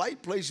most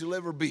polite place you'll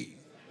ever be.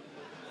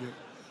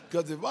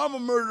 Because if I'm a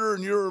murderer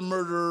and you're a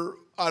murderer,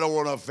 I don't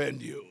want to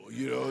offend you.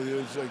 You know,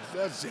 it's like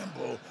that's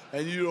simple,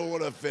 and you don't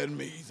want to offend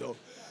me. So,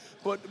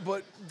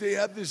 but they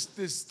have this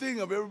thing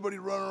of everybody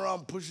running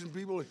around pushing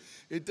people.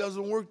 It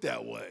doesn't work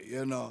that way,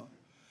 you know.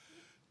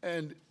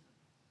 And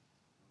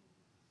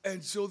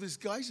so this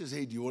guy says,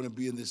 "Hey, do you want to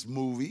be in this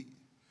movie?"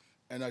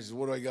 And I said,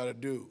 "What do I got to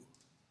do?"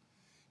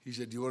 He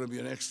said, "Do you want to be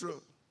an extra?"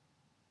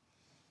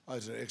 I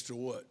said, "Extra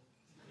what?"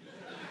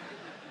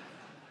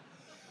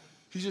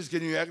 He says,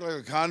 "Can you act like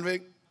a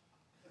convict?"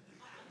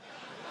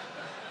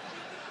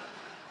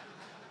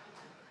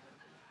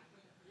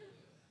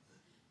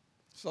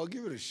 So I'll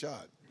give it a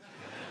shot.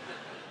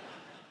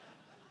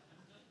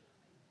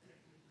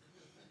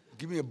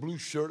 Give me a blue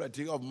shirt. I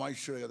take off my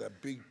shirt. I got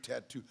that big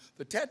tattoo.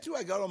 The tattoo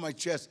I got on my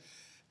chest,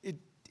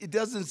 it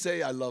doesn't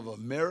say I love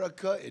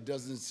America. It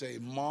doesn't say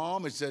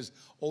mom. It says,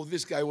 oh,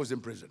 this guy was in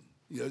prison.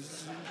 You know,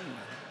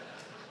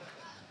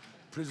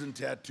 prison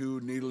tattoo,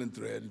 needle and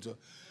thread. And so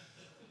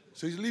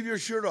he said, leave your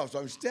shirt off. So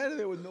I'm standing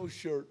there with no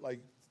shirt,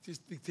 like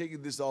just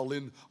taking this all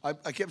in.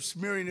 I kept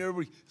smearing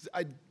everybody.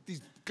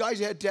 These guys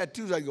had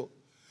tattoos. I go,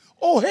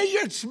 oh, hey,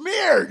 you're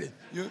smeared.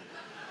 You know?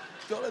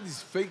 All of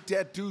these fake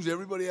tattoos.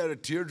 Everybody had a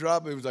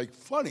teardrop. It was like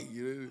funny.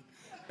 You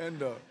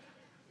know?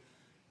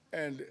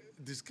 And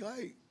this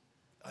guy,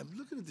 I'm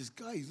looking at this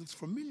guy. He looks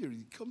familiar.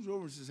 He comes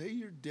over and says, hey,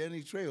 you're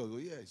Danny Trejo. I go,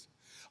 yes.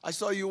 I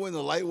saw you win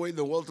the lightweight and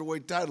the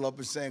welterweight title up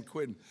in San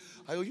Quentin.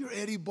 I go, you're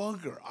Eddie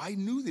Bunker. I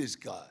knew this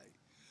guy.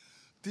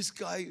 This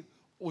guy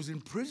was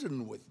in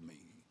prison with me,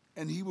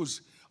 and he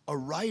was a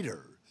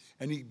writer.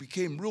 And he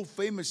became real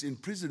famous in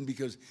prison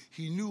because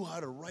he knew how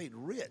to write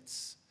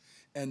writs.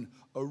 And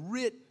a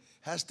writ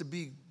has to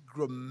be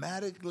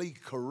grammatically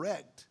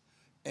correct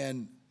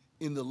and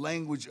in the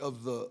language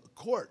of the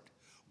court.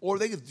 Or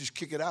they could just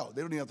kick it out.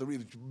 They don't even have to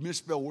read it.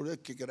 Misspell word, they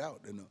kick it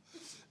out. You know?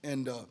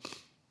 And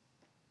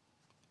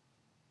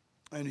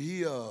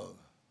he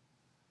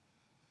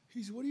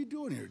said, what are you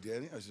doing here,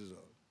 Danny? I says,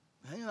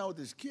 hanging out with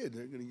this kid.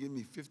 They're going to give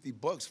me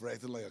 $50 for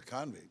acting like a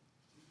convict.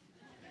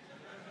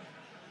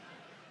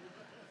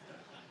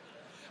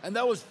 And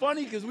that was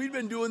funny because we'd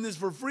been doing this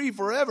for free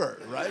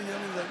forever, right? You know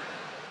what I mean? Like,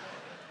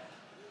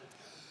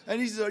 and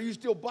he says, are you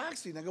still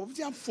boxing? I go,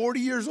 yeah, I'm 40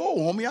 years old,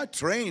 homie. I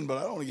train, but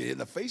I don't want to get hit in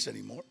the face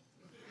anymore.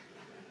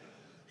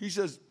 He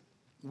says,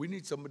 we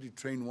need somebody to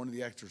train one of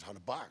the actors how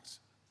to box.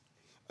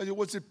 I said,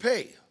 what's it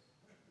pay?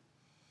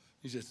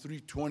 He says,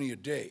 $320 a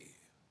day.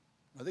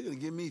 Now, they're going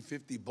to give me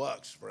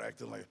 $50 for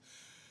acting like.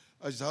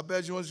 I said, how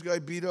bad you want this guy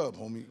beat up,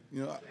 homie?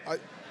 You know,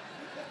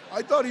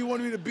 I thought he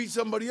wanted me to beat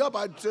somebody up.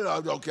 I said,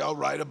 okay, I'll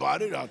write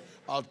about it.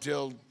 I'll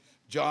tell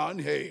John,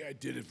 hey, I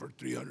did it for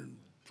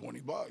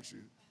 $320.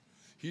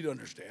 He'd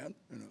understand,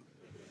 you know.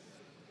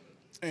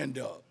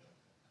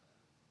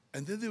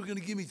 And then they were going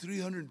to give me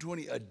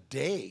 $320 a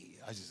day.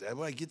 I said,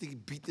 well, I get to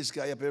beat this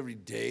guy up every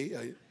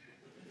day.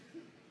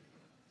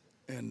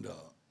 He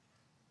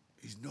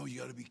said, no, you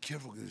got to be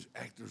careful because this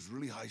actor's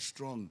really high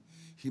strung.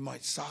 He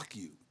might sock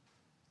you.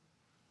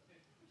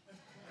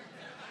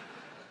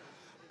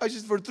 I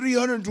said, for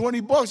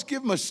 $320,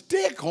 give him a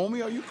stick,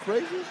 homie. Are you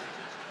crazy?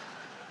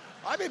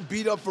 I've been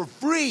beat up for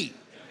free.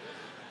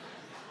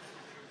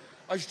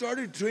 I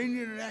started training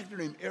an actor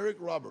named Eric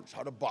Roberts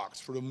how to box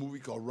for a movie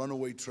called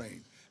Runaway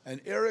Train.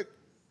 And Eric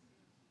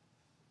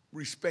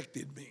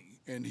respected me,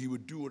 and he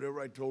would do whatever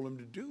I told him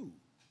to do.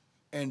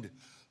 And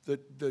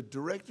the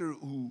director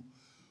who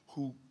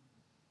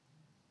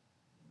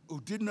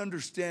didn't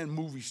understand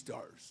movie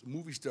stars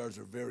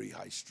are very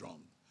high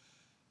strung.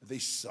 They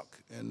suck.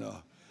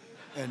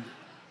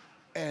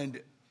 And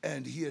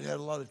he had a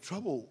lot of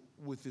trouble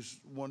with this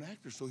one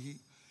actor, so he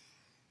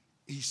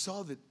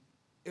saw that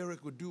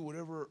Eric would do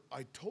whatever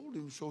I told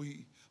him, so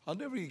he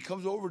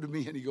comes over to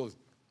me and he goes,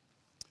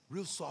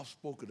 real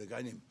soft-spoken, a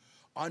guy named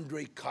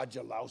Andrei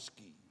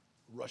Kajalowski,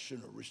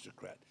 Russian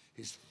aristocrat.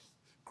 His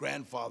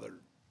grandfather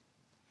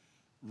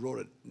wrote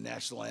a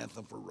national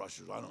anthem for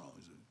Russia. I don't know.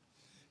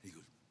 He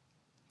goes,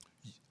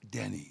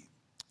 Danny,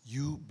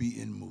 you be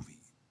in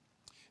movie,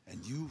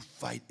 and you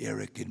fight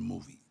Eric in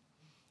movie,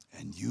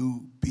 and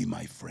you be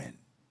my friend.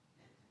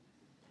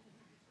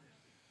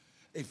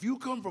 If you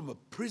come from a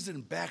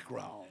prison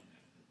background,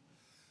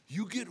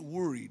 you get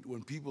worried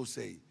when people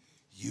say,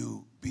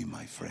 you be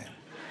my friend.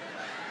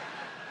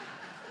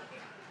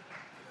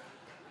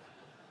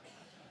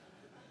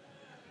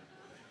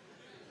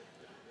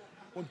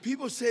 When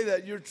people say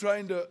that, you're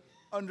trying to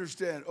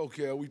understand,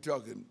 okay, are we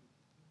talking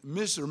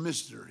Miss or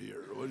Mr.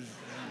 here? There's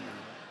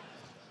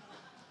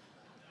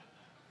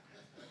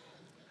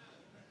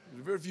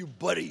very few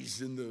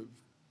buddies in the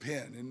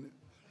pen.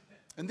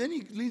 And then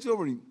he leans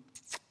over and he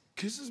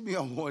kisses me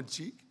on one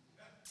cheek,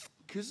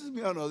 kisses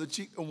me on the other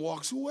cheek, and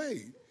walks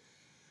away.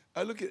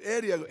 I look at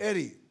Eddie, I go,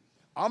 Eddie,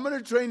 I'm going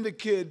to train the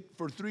kid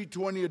for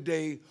 $320 a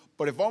day,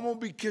 but if I'm going to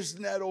be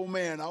kissing that old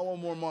man, I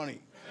want more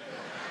money.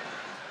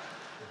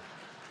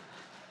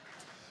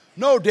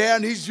 No,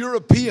 Dan, he's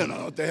European. I don't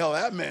know what the hell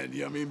that meant,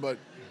 you know what I mean? But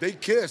they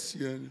kiss,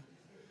 you know.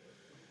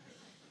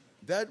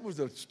 That was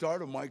the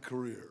start of my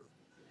career.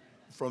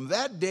 From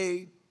that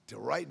day to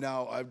right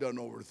now, I've done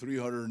over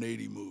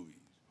 380 movies.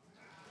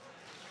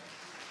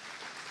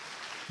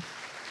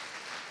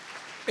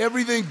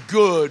 Everything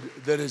good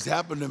that has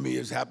happened to me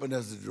has happened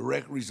as a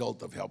direct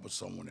result of helping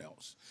someone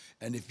else.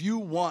 And if you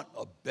want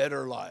a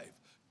better life,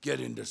 get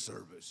into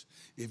service.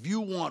 If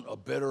you want a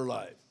better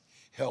life,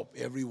 help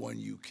everyone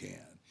you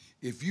can.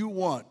 If you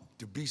want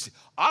to be,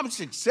 I'm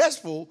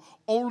successful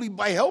only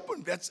by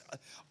helping.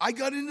 I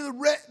got into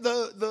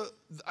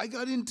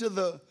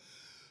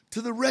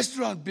the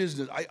restaurant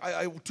business.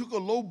 I took a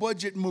low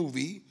budget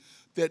movie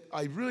that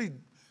I really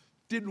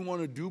didn't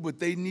want to do, but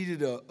they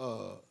needed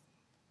a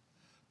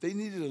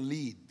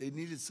lead. They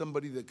needed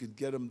somebody that could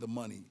get them the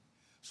money.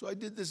 So I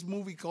did this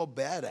movie called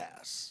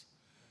Badass.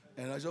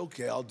 And I said,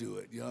 okay, I'll do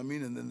it. You know what I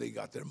mean? And then they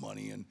got their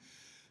money.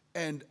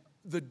 And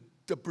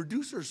the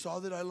producer saw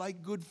that I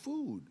like good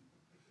food.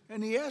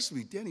 And he asked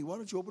me, Danny, why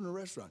don't you open a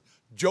restaurant?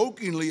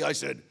 Jokingly, I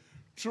said,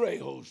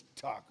 Trejo's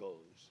Tacos.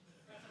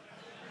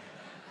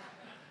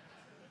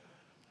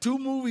 2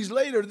 movies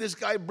later, this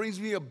guy brings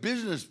me a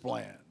business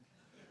plan,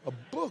 a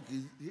book.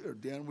 Here,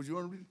 Dan, would you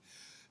want to read?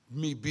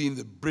 Me being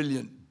the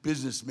brilliant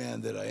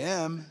businessman that I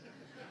am,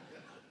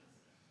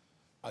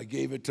 I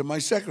gave it to my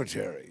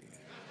secretary.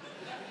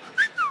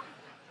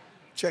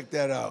 Check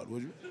that out,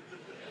 would you?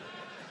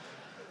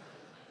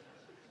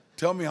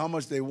 Tell me how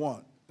much they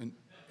want. And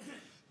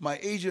my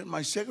agent,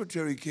 my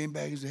secretary came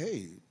back and said,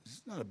 hey, this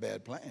is not a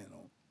bad plan.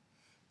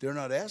 They're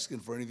not asking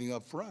for anything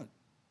up front.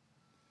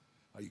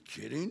 Are you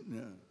kidding?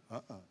 Yeah.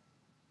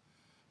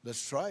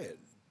 Let's try it.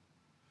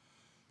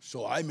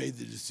 So I made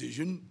the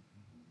decision.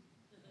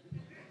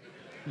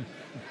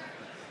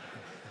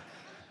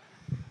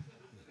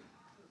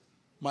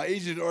 My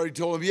agent already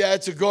told him, yeah,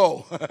 it's a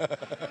go.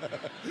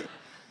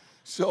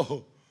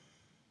 So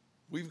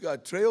we've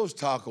got Trejo's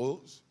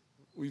Tacos.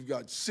 We've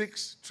got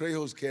 6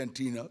 Trejo's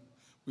Cantina.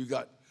 We've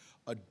got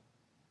a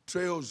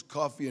Trejo's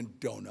Coffee and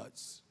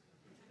Donuts.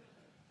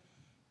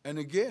 And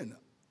again,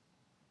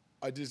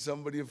 I did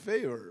somebody a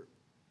favor.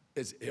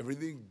 It's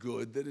everything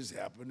good that has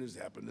happened as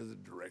a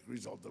direct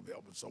result of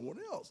helping someone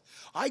else.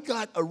 I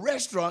got a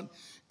restaurant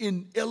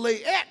in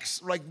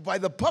LAX, like by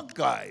the Puck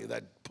guy,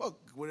 that Puck,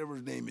 whatever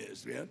his name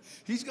is, man.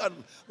 He's got,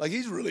 like,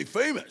 he's really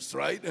famous,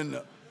 right?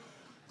 And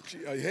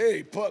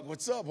hey, Puck,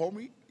 what's up,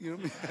 homie? You know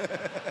what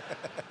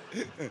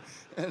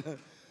I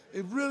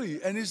mean?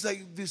 And it's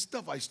like this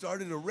stuff. I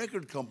started a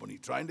record company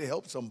trying to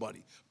help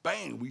somebody.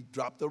 Bang, we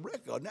dropped a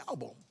record, an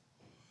album.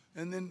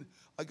 And then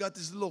I got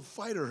this little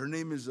fighter. Her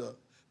name is,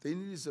 they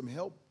needed some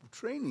help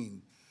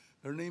training.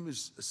 Her name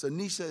is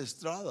Sanisa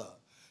Estrada.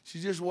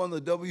 She just won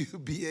the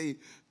WBA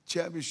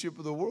championship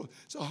of the world.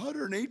 It's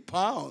 108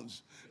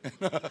 pounds.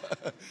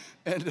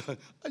 And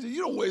I said,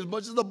 you don't weigh as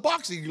much as the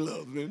boxing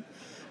glove, man.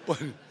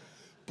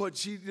 But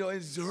she, you know,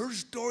 her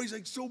story's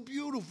like so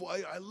beautiful.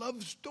 I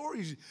love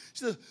stories.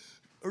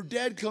 Her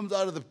dad comes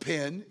out of the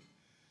pen,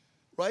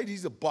 right?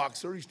 He's a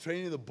boxer. He's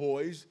training the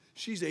boys.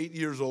 She's 8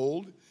 years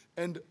old.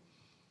 And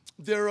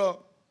they're,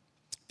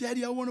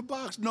 Daddy, I want to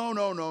box. No. You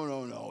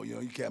know,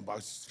 you can't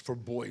box. It's for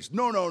boys.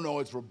 No,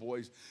 it's for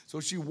boys. So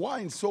she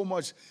whines so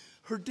much.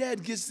 Her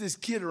dad gets this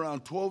kid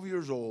around 12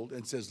 years old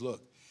and says,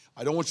 look,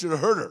 I don't want you to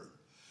hurt her,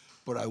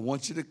 but I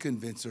want you to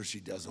convince her she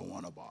doesn't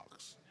want to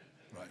box,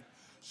 right?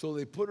 So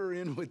they put her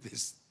in with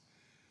this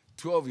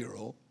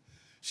 12-year-old.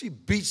 She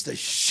beats the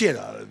shit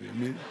out of him. I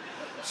mean,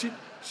 she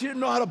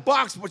didn't know how to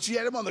box, but she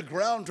had him on the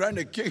ground trying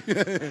to kick.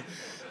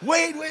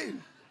 Wait.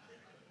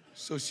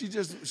 So she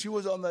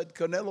was on that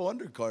Canelo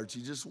undercard.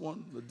 She just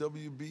won the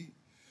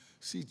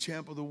WBC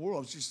champ of the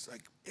world. She's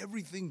like,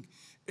 everything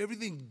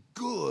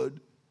good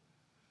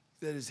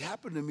that has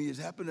happened to me has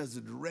happened as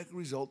a direct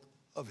result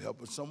of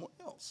helping someone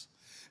else.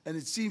 And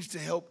it seems to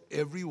help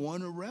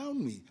everyone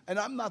around me. And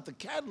I'm not the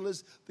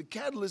catalyst. The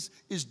catalyst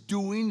is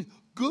doing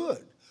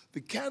good.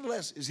 The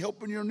catalyst is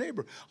helping your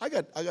neighbor. I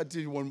got to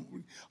tell you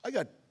one. I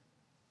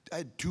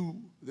had 2,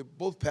 they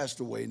both passed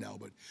away now,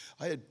 but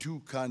I had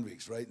 2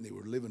 convicts, right? And they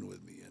were living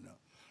with me.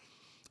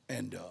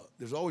 And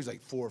there's always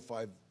like 4 or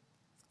 5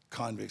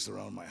 convicts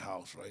around my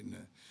house, right?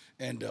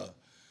 And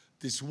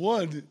this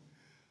one,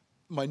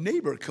 my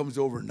neighbor comes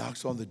over and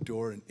knocks on the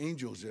door, and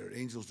Angel's there.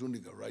 Angel's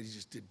Zuniga, right? He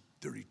just did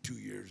 32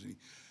 years. And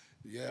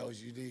yeah,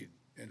 what you need?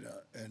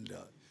 And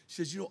she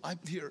says, you know, I'm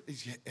here.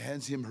 She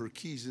hands him her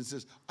keys and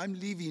says, I'm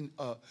leaving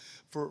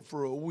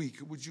for a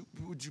week. Would you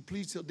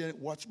please tell Danny,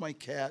 watch my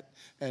cat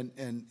and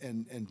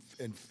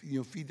you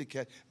know, feed the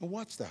cat and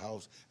watch the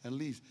house, and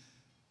leaves.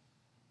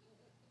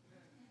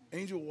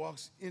 Angel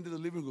walks into the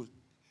living room and goes,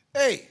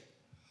 hey,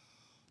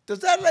 does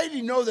that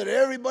lady know that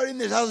everybody in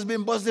this house has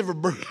been busted for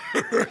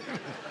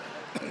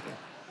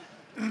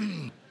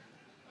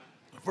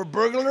for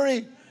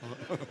burglary?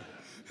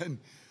 And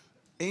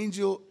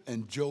Angel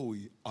and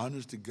Joey,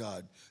 honest to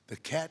God, the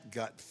cat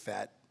got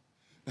fat.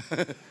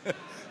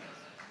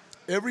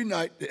 Every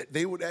night,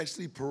 they would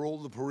actually parole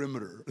the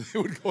perimeter. They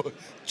would go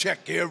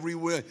check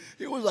everywhere.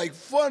 It was like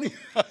funny.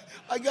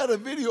 I got a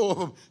video of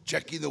them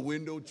checking the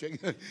window,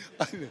 checking.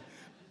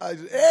 I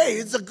said, hey,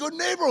 it's a good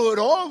neighborhood,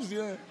 Holmes.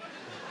 Yeah.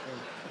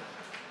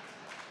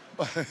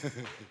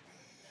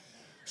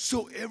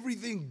 So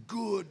everything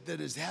good that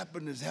has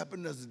happened as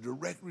a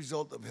direct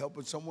result of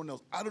helping someone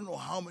else. I don't know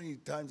how many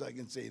times I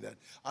can say that.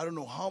 I don't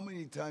know how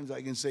many times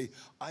I can say,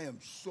 I am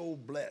so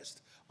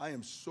blessed. I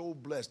am so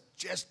blessed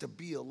just to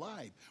be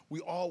alive. We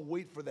all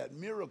wait for that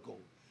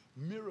miracle.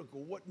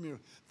 Miracle, what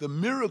miracle? The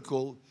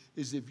miracle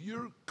is if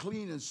you're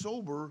clean and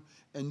sober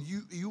and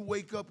you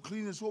wake up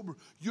clean and sober,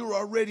 you're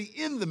already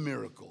in the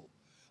miracle.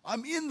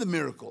 I'm in the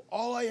miracle.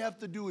 All I have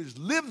to do is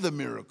live the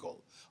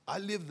miracle. I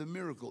live the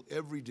miracle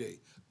every day.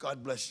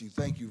 God bless you.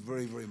 Thank you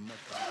very, very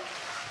much.